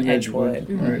located in Edgewood.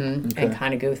 And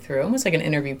kind of go through almost like an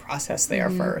interview process there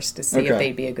first to see if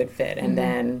they'd be a good fit. And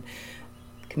then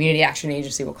Community Action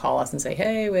Agency will call us and say,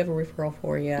 hey, we have a referral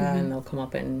for you, and they'll come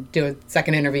up and do a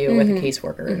second interview with a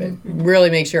caseworker to really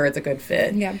make sure it's a good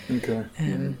fit.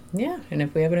 And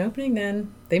if we have an opening,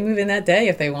 then they move in that day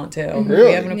if they want to. Really?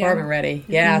 We have an apartment ready.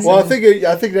 Yeah. Well, I think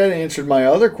that answered my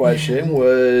other question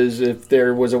was if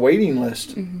there was a waiting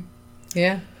list.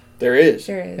 Yeah. There is.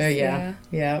 There is.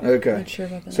 Yeah. Okay. Not sure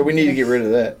about that. So we need to get rid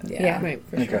of that. Yeah. Right.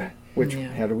 For sure. Which,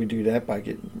 how do we do that? By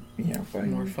getting, by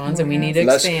more funds, and we need to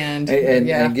less, expand.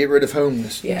 And get rid of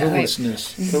homelessness.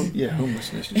 Homelessness.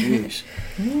 Jeez.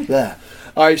 That.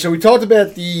 All right, so we talked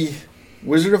about the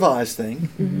Wizard of Oz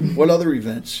thing. What other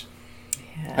events?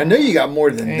 I know you got more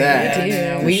than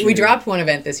that. We dropped one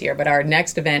event this year, but our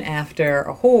next event after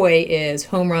Ahoy is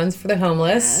Home Runs for the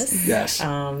Homeless. Yes.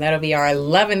 That'll be our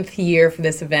 11th year for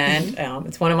this event.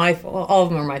 It's one of all of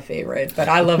them are my favorite, but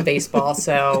I love baseball,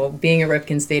 so being at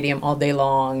Ripken Stadium all day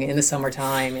long in the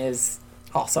summertime is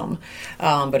awesome.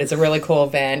 But it's a really cool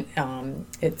event.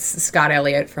 It's Scott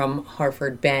Elliott from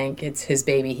Harford Bank. It's his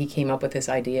baby. He came up with this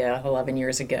idea 11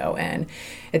 years ago, and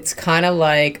it's kind of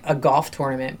like a golf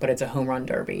tournament, but it's a home run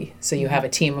derby. So you have a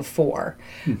team of 4.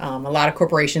 A lot of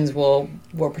corporations will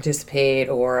participate,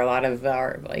 or a lot of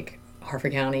our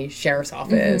Harford County Sheriff's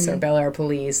Office or Bel Air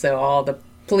Police. So all the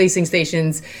policing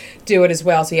stations do it as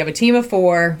well. So you have a team of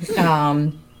 4.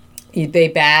 They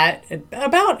bat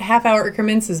about half-hour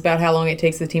increments is about how long it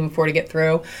takes the team of 4 to get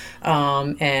through.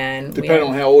 And depending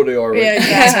on how old they are. Right?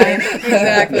 Yeah,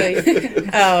 exactly.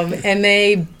 And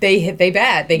they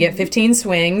bat. They get 15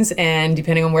 swings, and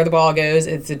depending on where the ball goes,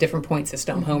 it's a different point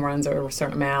system. Home runs are a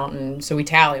certain amount, and so we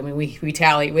tally. I mean, we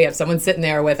tally. We have someone sitting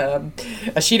there with a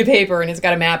sheet of paper, and it's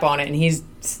got a map on it, and he's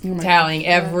tallying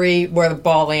where the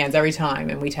ball lands every time,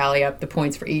 and we tally up the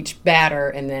points for each batter,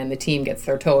 and then the team gets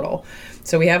their total.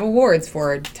 So we have awards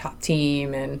for top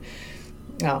team, and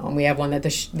we have one that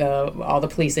all the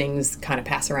policings kind of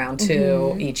pass around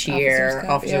to each year.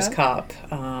 Officers Cup.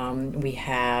 We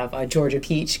have a Georgia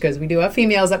Peach because we do have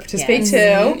females that participate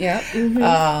too.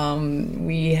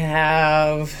 We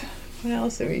have. What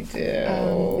else do we do?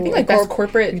 I think like best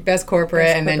corporate,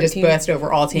 and then just best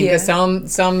overall team. Because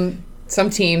some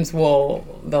teams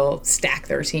they'll stack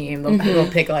their team.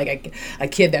 They'll pick like a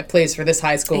kid that plays for this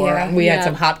high school. We had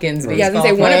some Hopkins baseball I was going to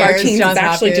say one of our teams is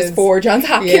actually just 4 Johns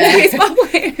Hopkins baseball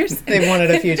players. They've won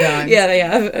it a few times. They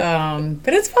have.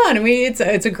 But it's fun.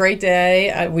 It's a great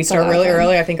day. We start really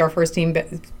early. I think our first team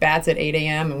bats at 8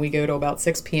 a.m. and we go to about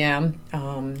 6 p.m.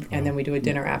 And then we do a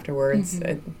dinner afterwards.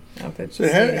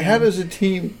 So how does a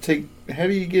team how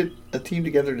do you get a team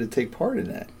together to take part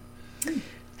in that?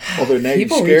 Although now you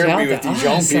scared me with these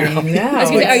young people.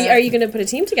 Are you going to put a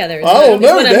team together? Oh,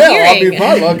 no doubt. I mean,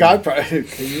 my luck, I probably...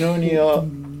 You know any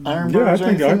Iron Birds?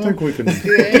 I think we can... We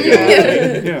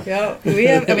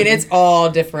have. I mean, it's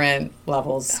all different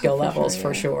levels, skill levels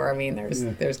for sure. I mean,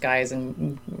 there's guys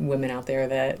and women out there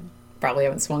that probably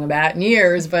haven't swung a bat in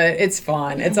years, but it's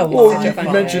fun. It's a lot of fun.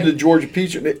 You mentioned the Georgia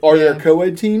Peach. Are there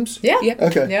co-ed teams? Yeah.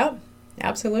 Okay. Yeah.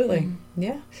 Absolutely.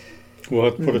 Yeah. We'll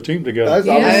have to put a team together. I was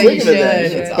thinking of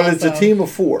that. But it's a team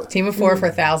of 4. Team of 4 for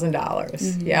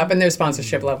 $1,000. Yep, and there's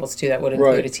sponsorship levels too that would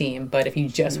include a team. But if you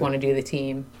just want to do the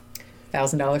team,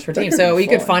 $1,000 per team. So you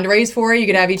could fundraise for it. You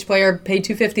could have each player pay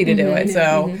 $250 to do it.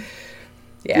 So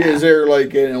Is there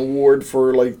like an award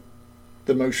for like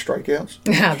the most strikeouts?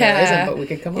 There isn't, but we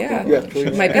could come up with one. Yeah,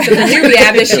 please. Might be something new we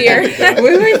have this year.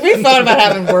 we thought about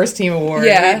having worst team award.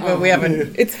 But we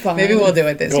haven't. It's fun. Maybe we'll do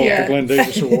it this year. The Glenn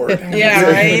Davis Award.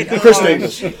 Right? Chris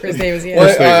Davis. Chris Davis,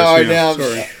 All right, now,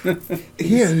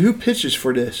 who pitches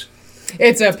for this?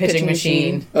 It's a pitching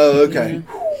machine. Oh, okay.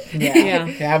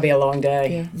 Yeah. That'd be a long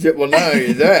day. Well, not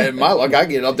only that, in my luck, I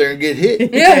get up there and get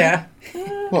hit. Yeah.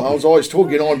 Well, I was always told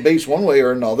get on base one way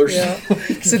or another. Yeah.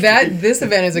 So this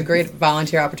event is a great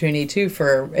volunteer opportunity too.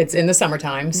 It's in the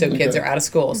summertime, so kids are out of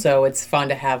school. So it's fun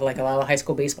to have like a lot of high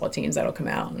school baseball teams that'll come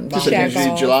out and volunteer. Is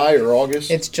it July or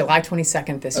August? It's July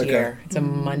 22nd this year. It's a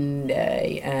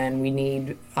Monday, and we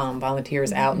need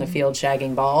volunteers out in the field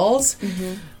shagging balls.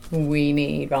 We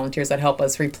need volunteers that help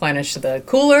us replenish the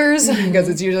coolers because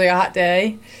it's usually a hot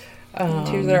day.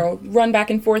 Volunteers that'll run back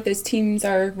and forth as teams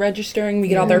are registering. We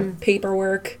get all their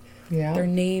paperwork, their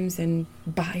names and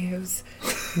bios.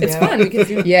 It's fun.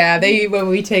 When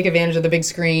we take advantage of the big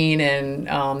screen and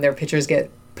their pictures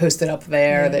get posted up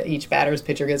there. That each batter's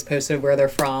picture gets posted where they're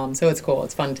from. So it's cool.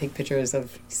 It's fun to take pictures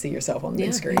of see yourself on the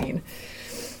big screen.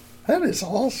 That is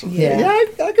awesome. Yeah,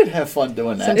 I could have fun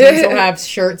doing that. Sometimes they'll have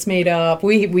shirts made up.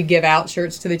 We give out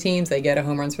shirts to the teams. They get a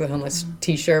Home Runs for the Homeless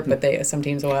T-shirt, but some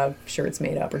teams will have shirts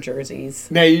made up or jerseys.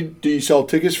 Now, do you sell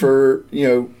tickets for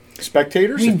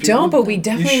spectators? We don't, but we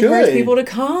definitely encourage people to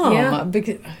come. Yeah.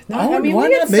 Because, why not make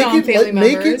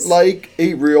it like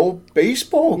a real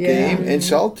baseball game and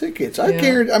sell tickets? I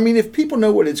guarantee. I mean, if people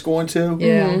know what it's going to,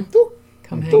 they'll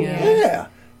come hang out.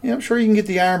 Yeah, I'm sure you can get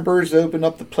the Iron Birds to open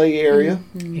up the play area.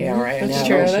 Yeah, right. That's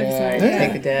true. That's nice.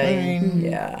 Take the day.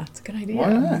 It's a good idea.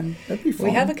 Why not? That'd be fun.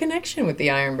 We have a connection with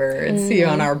the Iron Birds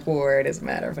on our board, as a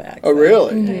matter of fact. Oh,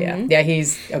 really? Yeah,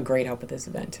 he's a great help with this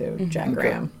event, too. Jack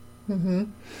Graham.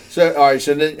 So, all right,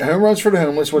 so then Home Runs for the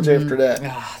Homeless, what's after that?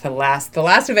 The last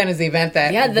event is the event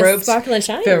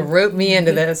that roped me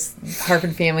into this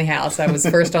Harford Family House. I was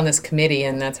first on this committee,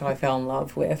 and that's how I fell in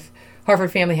love with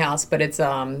Harford Family House, but it's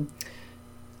our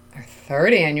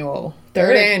third annual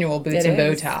Boots and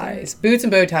Bow Ties. Boots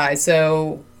and Bow Ties.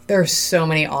 So there's so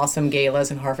many awesome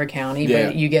galas in Harford County,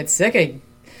 but you get sick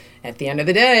at the end of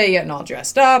the day getting all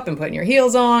dressed up and putting your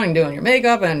heels on and doing your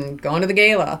makeup and going to the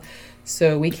gala.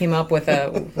 So we came up with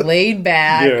a laid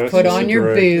back, put on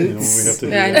your boots.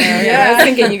 I was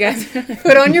thinking you guys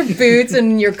put on your boots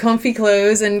and your comfy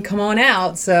clothes and come on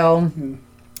out. So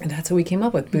that's what we came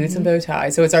up with, Boots and Bow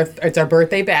Ties. So it's our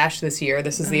birthday bash this year.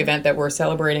 This is the event that we're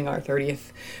celebrating, our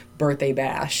 30th birthday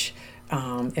bash.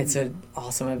 It's an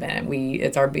awesome event.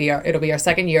 It'll be our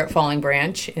second year at Falling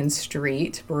Branch in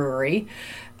Street Brewery.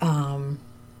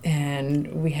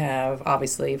 And we have,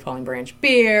 obviously, Falling Branch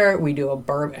beer. We do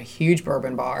a huge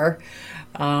bourbon bar,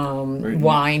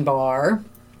 wine bar,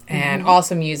 and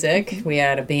awesome music. We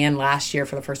had a band last year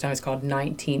for the first time. It's called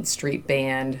 19th Street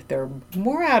Band. They're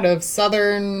more out of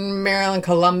Southern Maryland,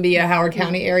 Columbia, Howard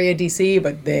County area, D.C.,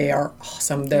 but they are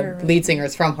awesome. The lead singer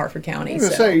is from Harford County. I was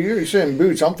going to say, you're saying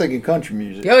boots. I'm thinking country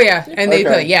music. Oh, yeah. And they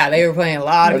were playing a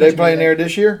lot of Are they playing there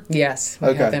this year? Yes.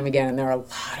 We have them again, and they're a lot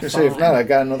of fun. Say, if not, I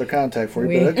got another contact for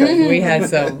you. But okay. We had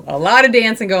a lot of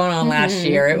dancing going on last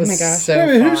year. It was so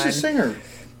fun. Who's the singer?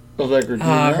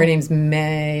 Her name's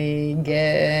Megan.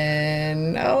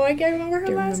 Oh, I can't remember her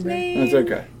last name. That's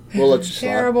okay. We'll let you slide.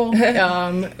 Terrible.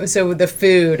 So the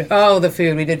food.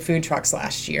 We did food trucks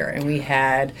last year, and we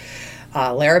had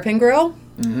Larapin Grill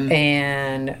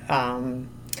and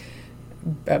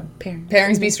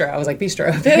Pairing's Bistro. I was like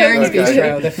Bistro. Pairing's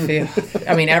Bistro. The food.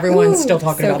 I mean, everyone's still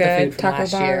talking about the food from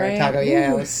last year. Right? Taco,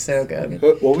 it was so good.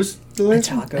 What was the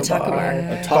last one? A taco bar.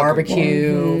 A taco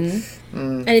barbecue.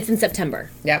 And it's in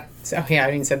September. Yep. So I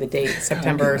didn't say the date.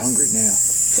 September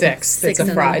 6th. It's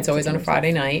a Friday. It's always on a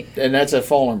Friday night. And that's at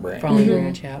Falling Branch. Falling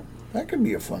Branch, yeah. That could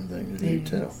be a fun thing to do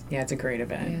too. Yeah, it's a great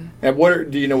event. And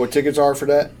do you know what tickets are for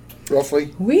that,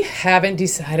 roughly? We haven't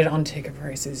decided on ticket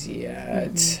prices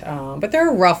yet, but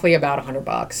they're roughly about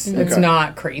 $100. It's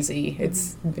not crazy.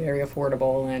 It's very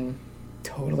affordable and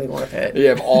totally worth it. You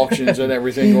have auctions and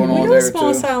everything going on We there do a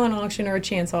small too. silent auction or a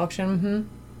chance auction.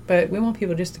 But we want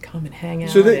people just to come and hang out.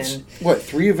 So that's,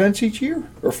 3 events each year?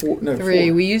 Or 4? No, 3.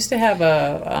 4. We used to have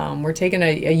we're taking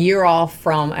a year off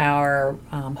from our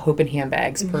Hope and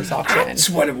Handbags purse auction. That's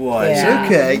what it was. Yeah.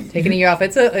 Okay. Taking a year off.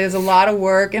 There's a lot of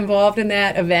work involved in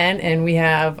that event, and we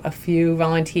have a few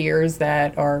volunteers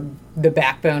that are the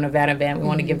backbone of that event. We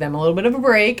want to give them a little bit of a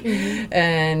break,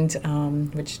 and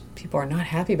which people are not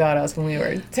happy about us when we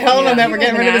were telling them that we're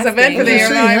getting rid of this event for the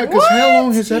year. Because how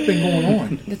long has that been going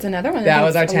on? That's another one. That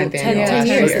was our 10th annual 10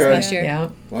 years last year. Yeah.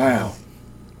 Wow.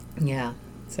 Yeah.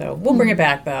 So we'll bring it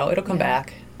back, though. It'll come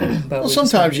back. But Well,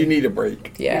 sometimes you need a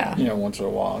break. Yeah. Once in a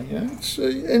while.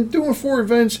 And doing 4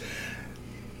 events,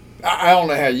 I don't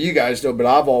know how you guys do, but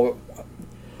I've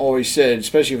always said,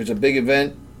 especially if it's a big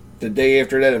event, the day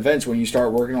after that event's when you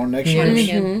start working on next year's.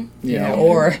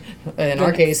 Or in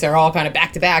our case, they're all kind of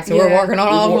back to back, so we're working on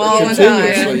all of them all the time.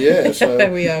 Continuously, yeah.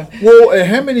 So. We have. Well, and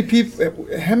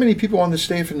how many people on the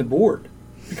staff and the board?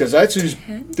 Because that's who's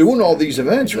doing all these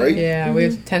events, right? Yeah, we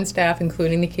have 10 staff,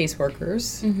 including the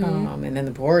caseworkers, and then the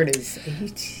board is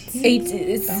 18.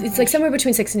 It's like somewhere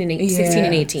between 16 and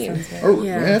 18. Oh,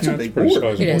 yeah, that's a big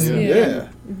board. It is.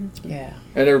 Yeah.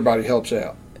 And everybody helps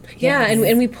out. Yeah,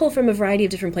 and we pull from a variety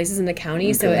of different places in the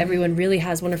county, so everyone really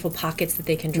has wonderful pockets that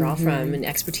they can draw from and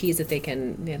expertise that they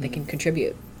can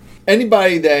contribute.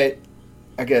 Anybody that,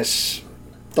 I guess,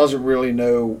 doesn't really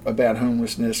know about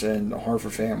homelessness and the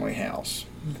Harford Family House,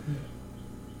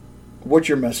 what's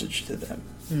your message to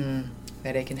them?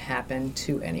 That it can happen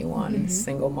to anyone,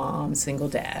 single mom, single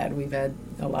dad. We've had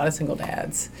a lot of single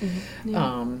dads.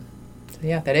 That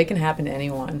it can happen to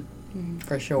anyone.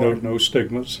 For sure. No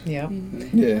stigmas. Yeah.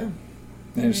 Yeah.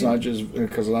 And it's not just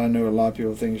because I know a lot of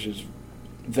people think it's just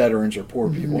veterans or poor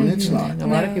people, and it's not. A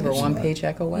lot of people are one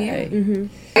paycheck away. Yeah. We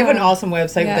have an awesome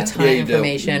website with a ton of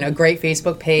information, a great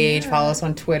Facebook page, follow us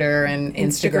on Twitter and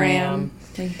Instagram.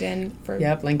 LinkedIn for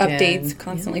LinkedIn. updates,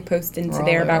 constantly posting to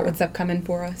there about what's upcoming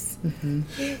for us.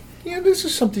 Yeah, this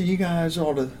is something you guys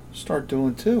ought to start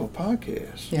doing too, a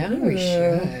podcast. Yeah, we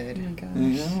should. Oh my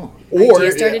gosh.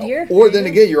 Idea started here. Or then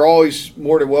again, you're always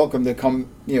more than welcome to come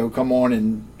on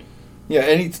and you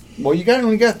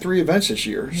only got 3 events this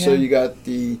year. So you got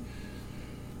the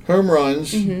home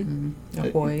runs.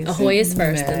 Ahoy is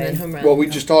first, and then home run. Well, we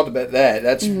just talked about that.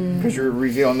 That's because you're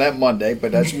revealing that Monday,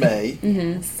 but that's May.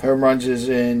 Home runs is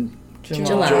in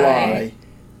July.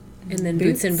 And then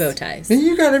boots and bow ties. And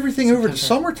you got everything over the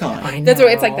summertime. That's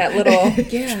why it's like that little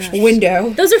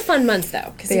window. Those are fun months,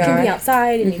 though, because you can be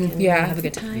outside and you can have a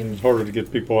good time. It's harder to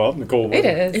get people out in the cold weather.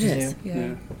 It is. It is.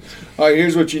 Yeah. All right,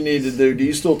 here's what you need to do. Do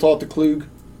you still talk to Klug?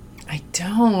 I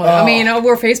don't. I mean,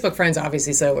 we're Facebook friends,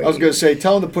 obviously, so I was going to say,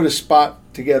 tell him to put a spot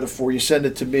together for you. Send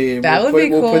it to me. And That would be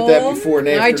cool. We'll put that before and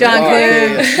after. All right,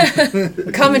 John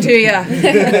Klug. Coming to you.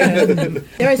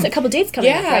 There is a couple dates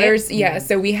coming up, right?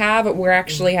 So we're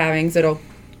actually having, so it'll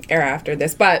air after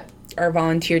this, but our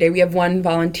volunteer day, we have one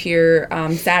volunteer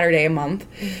Saturday a month.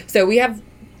 So we have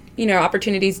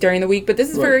opportunities during the week. But this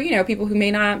is for, people who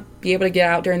may not be able to get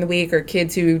out during the week, or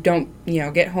kids who don't,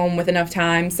 get home with enough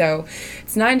time. So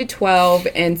it's 9 to 12,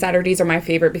 and Saturdays are my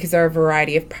favorite because there are a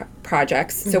variety of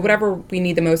projects. So whatever we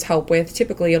need the most help with,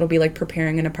 typically it'll be like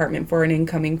preparing an apartment for an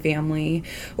incoming family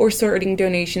or sorting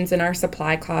donations in our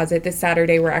supply closet. This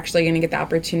Saturday, we're actually going to get the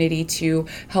opportunity to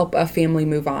help a family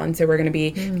move on. So we're going to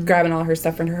be grabbing all her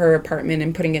stuff from her apartment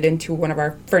and putting it into one of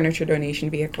our furniture donation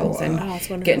vehicles and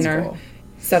getting her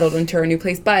settled into her new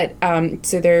place. But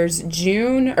so there's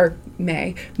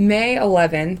May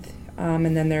 11th,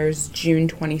 and then there's June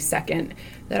 22nd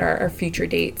that are our future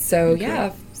dates. So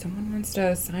if someone wants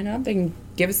to sign up, they can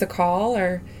give us a call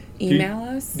or email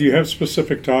us. Do you have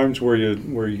specific times where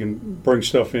you can bring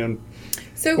stuff in?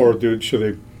 So, or should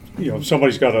they, if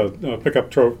somebody's got a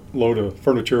pickup truck load of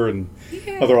furniture and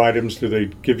other items, do they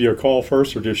give you a call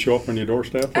first or just show up on your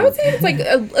doorstep? I would say it's like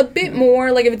a bit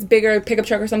more, like if it's bigger, a pickup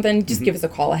truck or something, just give us a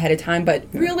call ahead of time. But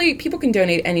really, people can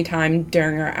donate anytime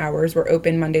during our hours. We're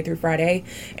open Monday through Friday,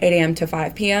 8 a.m. to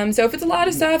 5 p.m. So if it's a lot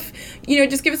of stuff,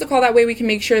 just give us a call. That way we can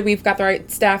make sure we've got the right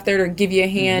staff there to give you a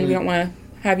hand. We don't want to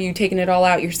have you taking it all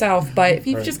out yourself. But if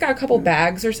you've just got a couple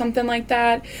bags or something like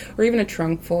that, or even a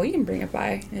trunk full, you can bring it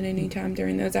by at any time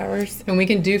during those hours. And we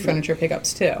can do furniture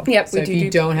pickups too. Yep, so if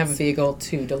you don't have a vehicle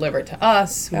to deliver it to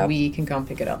us, we can come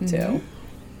pick it up too.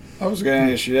 I was going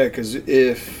to ask you that because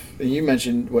you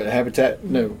mentioned Habitat.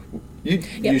 No, you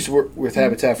used to work with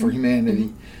Habitat for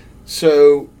Humanity.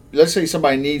 So let's say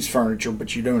somebody needs furniture,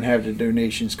 but you don't have the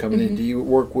donations coming in. Do you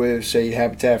work with, say,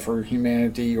 Habitat for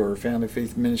Humanity or Family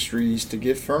Faith Ministries to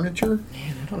get furniture?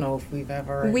 Man, I don't know if we've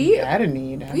ever had a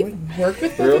need. We've worked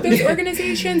with both of those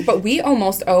organizations, but we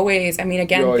almost always,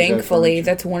 thankfully,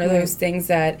 that's one of those things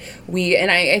that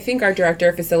and I think our director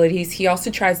of facilities, he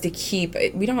also tries to keep,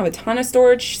 we don't have a ton of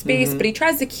storage space, but he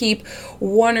tries to keep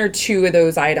one or two of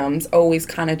those items always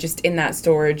kind of just in that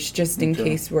storage, just in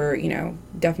case we're,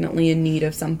 definitely in need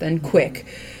of something quick,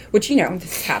 which this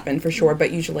has happened for sure,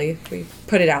 but usually if we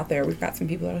put it out there, we've got some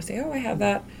people that'll say, I have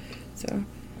that. So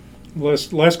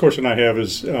last question I have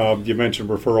is, you mentioned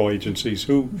referral agencies.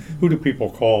 Who do people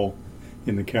call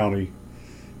in the county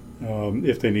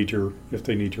if they need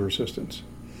your assistance?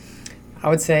 I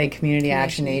would say Community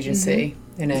Action Agency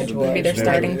in Edgewood. Maybe they're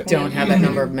starting. Don't have that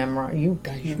number memorized. You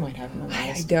might have it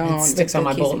memorized. I don't. It sticks on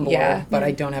my bulletin board, but I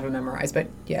don't have it memorized. But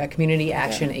Community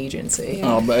Action Agency.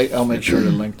 I'll make sure to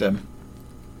link them.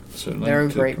 So they're a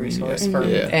great resource for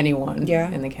anyone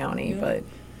in the county, but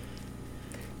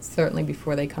certainly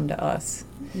before they come to us.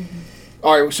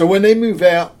 All right. So when they move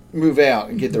out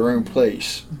and get their own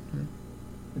place,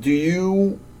 do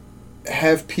you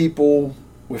have people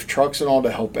with trucks and all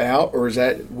to help out, or is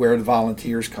that where the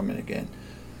volunteers come in again?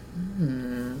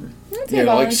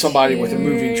 Like somebody with a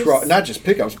moving truck, not just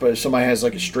pickups, but if somebody has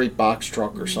like a straight box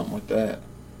truck or something like that.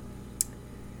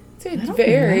 It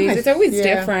varies. It's always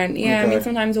different. I mean,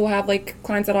 sometimes we'll have like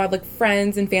clients that'll have like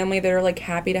friends and family that are like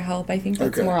happy to help. I think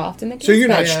that's more often the case. So you're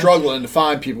not struggling to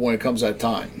find people when it comes that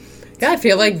time. Yeah, I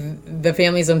feel like the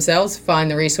families themselves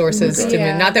find the resources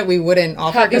to not that we wouldn't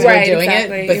offer because we're doing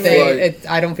it, but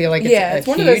I don't feel like it's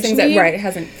one of those things that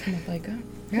hasn't come up like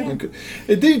Okay.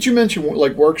 Didn't you mention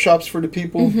like workshops for the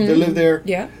people that live there?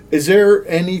 Yeah. Is there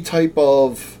any type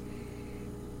of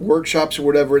workshops or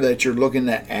whatever that you're looking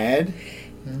to add?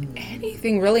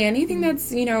 Anything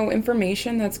that's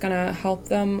information that's gonna help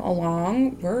them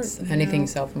along. Anything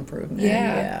self-improvement.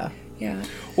 Yeah.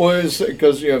 Well, it's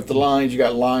because you have the Lions, you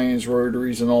got Lions,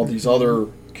 Rotaries, and all these other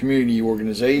community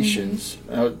organizations.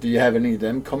 Do you have any of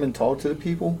them come and talk to the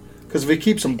people? Because if it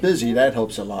keeps them busy, that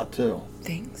helps a lot too. I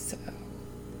think so.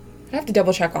 I have to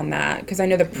double check on that because I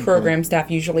know the program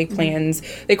staff usually plans.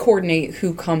 They coordinate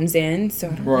who comes in, so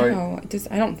I don't know.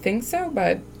 I don't think so,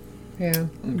 but yeah.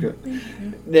 Okay.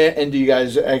 Yeah, and do you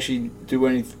guys actually do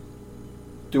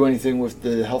anything with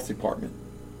the health department?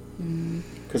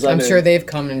 Because I'm sure they've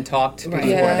come and talked before.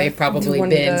 Yeah. They've probably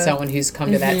been someone who's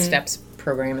come to that STEPS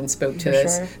program and spoke to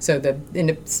this. Sure. So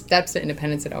the STEPS to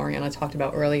Independence that Ariana talked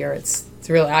about earlier, it's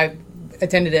really, I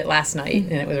attended it last night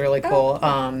and it was really cool.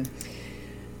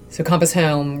 So Compass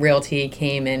Home Realty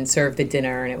came and served the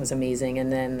dinner, and it was amazing.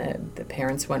 And then the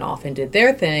parents went off and did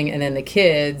their thing, and then the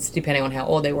kids, depending on how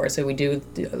old they were, so we do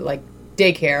like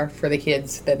daycare for the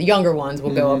kids. The younger ones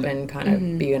will go up and kind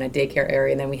of be in a daycare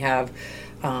area, and then we have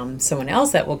someone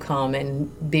else that will come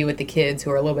and be with the kids who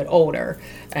are a little bit older.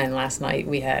 And last night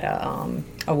we had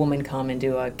a woman come and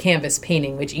do a canvas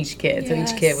painting with each kid. So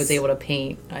each kid was able to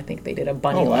paint. I think they did a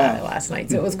bunny last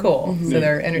night. So it was cool. So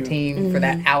they're entertained for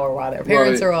that hour while their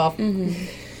parents are off.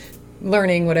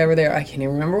 learning whatever they're. I can't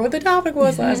even remember what the topic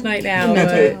was last night now. Mental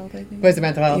but- health, I think. Was it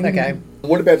mental health? Okay.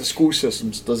 What about the school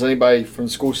systems? Does anybody from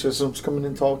the school systems come in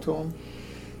and talk to them?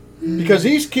 Because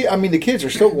these kids, I mean, the kids are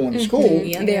still going to school,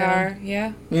 Yeah. They are,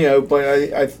 yeah. but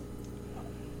I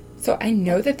So I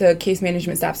know that the case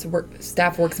management staff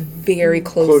works very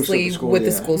Close closely with the school, with the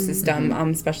yeah. school system,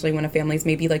 especially when a family's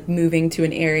maybe like moving to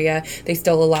an area. They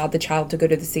still allow the child to go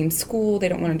to the same school. They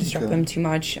don't want to disrupt them too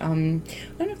much. I don't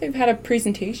know if they've had a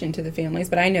presentation to the families,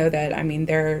 but I know that, I mean,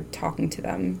 they're talking to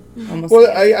them almost.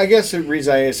 Well, I guess the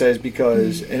reason I ask that is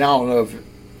because, and I don't know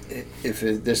if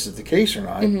this is the case or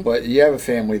not, but you have a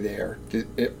family there.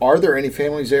 Are there any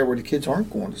families there where the kids aren't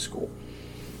going to school?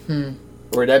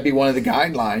 Or would that be one of the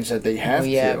guidelines that they have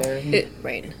to?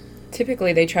 Right.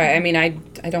 Typically, they try. I mean, I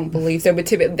don't believe so, but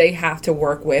typically they have to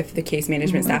work with the case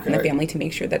management staff and the Okay. family to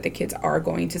make sure that the kids are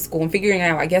going to school and figuring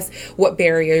out, I guess, what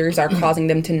barriers are causing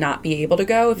them to not be able to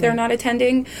go if they're not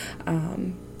attending.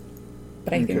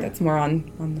 But I think that's more on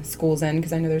the school's end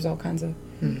because I know there's all kinds of.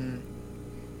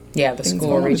 Yeah, the school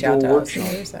will wanna reach do out a to us. workshop.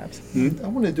 and other steps. I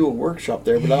want to do a workshop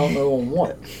there, but I don't know on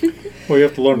what. Well, you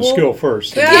have to learn the skill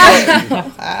first. We'll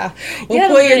Yeah, put you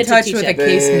learn in it to touch teach with a it.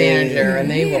 case manager, and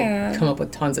they Yeah. will come up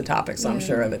with tons of topics. I'm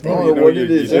sure that they. Oh, will. You know, what you,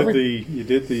 it is, you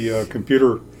did the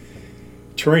computer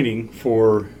training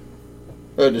for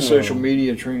The social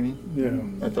media training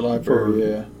yeah at the library,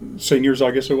 yeah. seniors,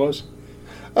 I guess it was.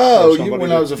 Oh, somebody when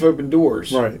that- I was with Open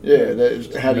Doors. Right. Yeah, that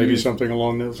is, how do Maybe you... something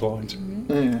along those lines.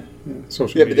 Yeah. Yeah,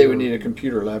 social Yeah, but they media would or- need a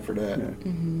computer lab for that.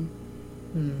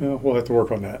 Yeah, we'll have to work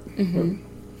on that.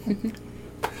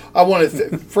 I want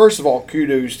to, first of all,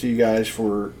 kudos to you guys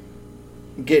for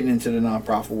getting into the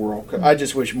nonprofit world. 'Cause I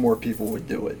just wish more people would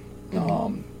do it.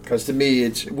 Because to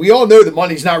me, we all know the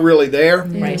money's not really there,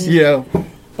 Right. you know,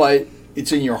 but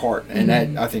it's in your heart, and that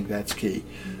I think that's key.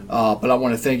 But I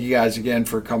want to thank you guys again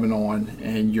for coming on,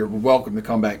 and you're welcome to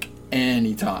come back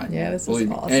anytime. Yeah, this is Believe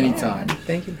me, awesome. anytime.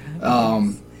 Thank you for having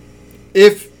us.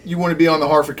 If you want to be on the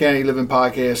Harford County Living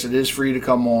Podcast, it is free to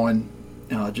come on.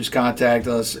 Just contact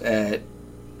us at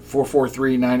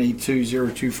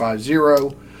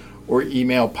 443-982-0250 or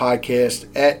email podcast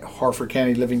at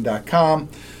harfordcountyliving.com.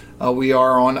 We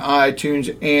are on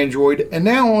iTunes, Android, and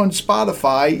now on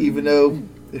Spotify, even though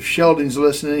if Sheldon's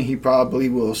listening, he probably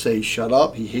will say shut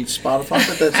up. He hates Spotify,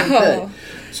 but that's okay.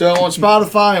 So on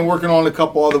Spotify and working on a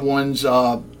couple other ones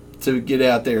to get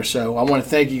out there. So I want to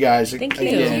thank you guys Thank you.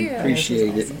 again. Thank you.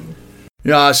 Appreciate it.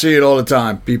 Yeah, I see it all the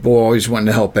time. People always wanting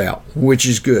to help out, which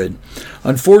is good.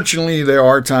 Unfortunately, there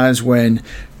are times when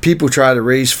people try to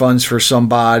raise funds for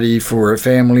somebody, for a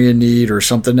family in need or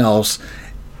something else,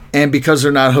 and because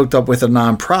they're not hooked up with a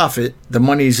nonprofit, the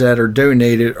monies that are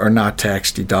donated are not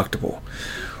tax deductible.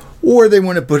 Or they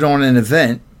want to put on an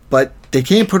event, but they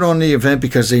can't put on the event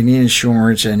because they need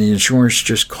insurance, and the insurance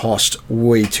just costs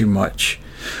way too much.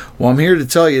 Well, I'm here to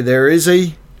tell you there is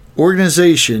a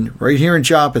organization right here in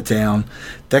Joppatown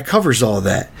that covers all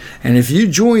that. And if you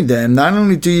join them, not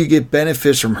only do you get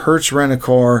benefits from Hertz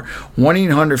Rent-A-Car,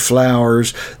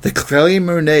 1-800-Flowers, the Clay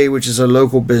Monet, which is a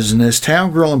local business, Town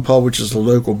Grill and Pub, which is a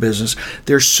local business.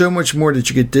 There's so much more that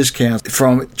you get discounts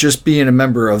from just being a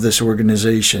member of this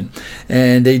organization.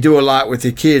 And they do a lot with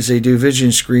the kids. They do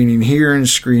vision screening, hearing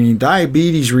screening,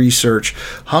 diabetes research,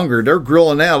 hunger. They're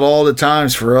grilling out all the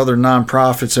times for other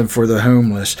nonprofits and for the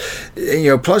homeless.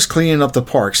 Plus cleaning up the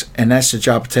parks. And that's the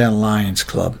Joppatown Lions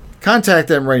Club. Contact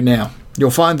them right now.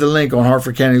 You'll find the link on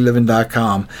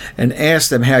harfordcountyliving.com and ask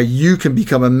them how you can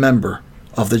become a member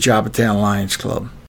of the Joppatown Lions Club.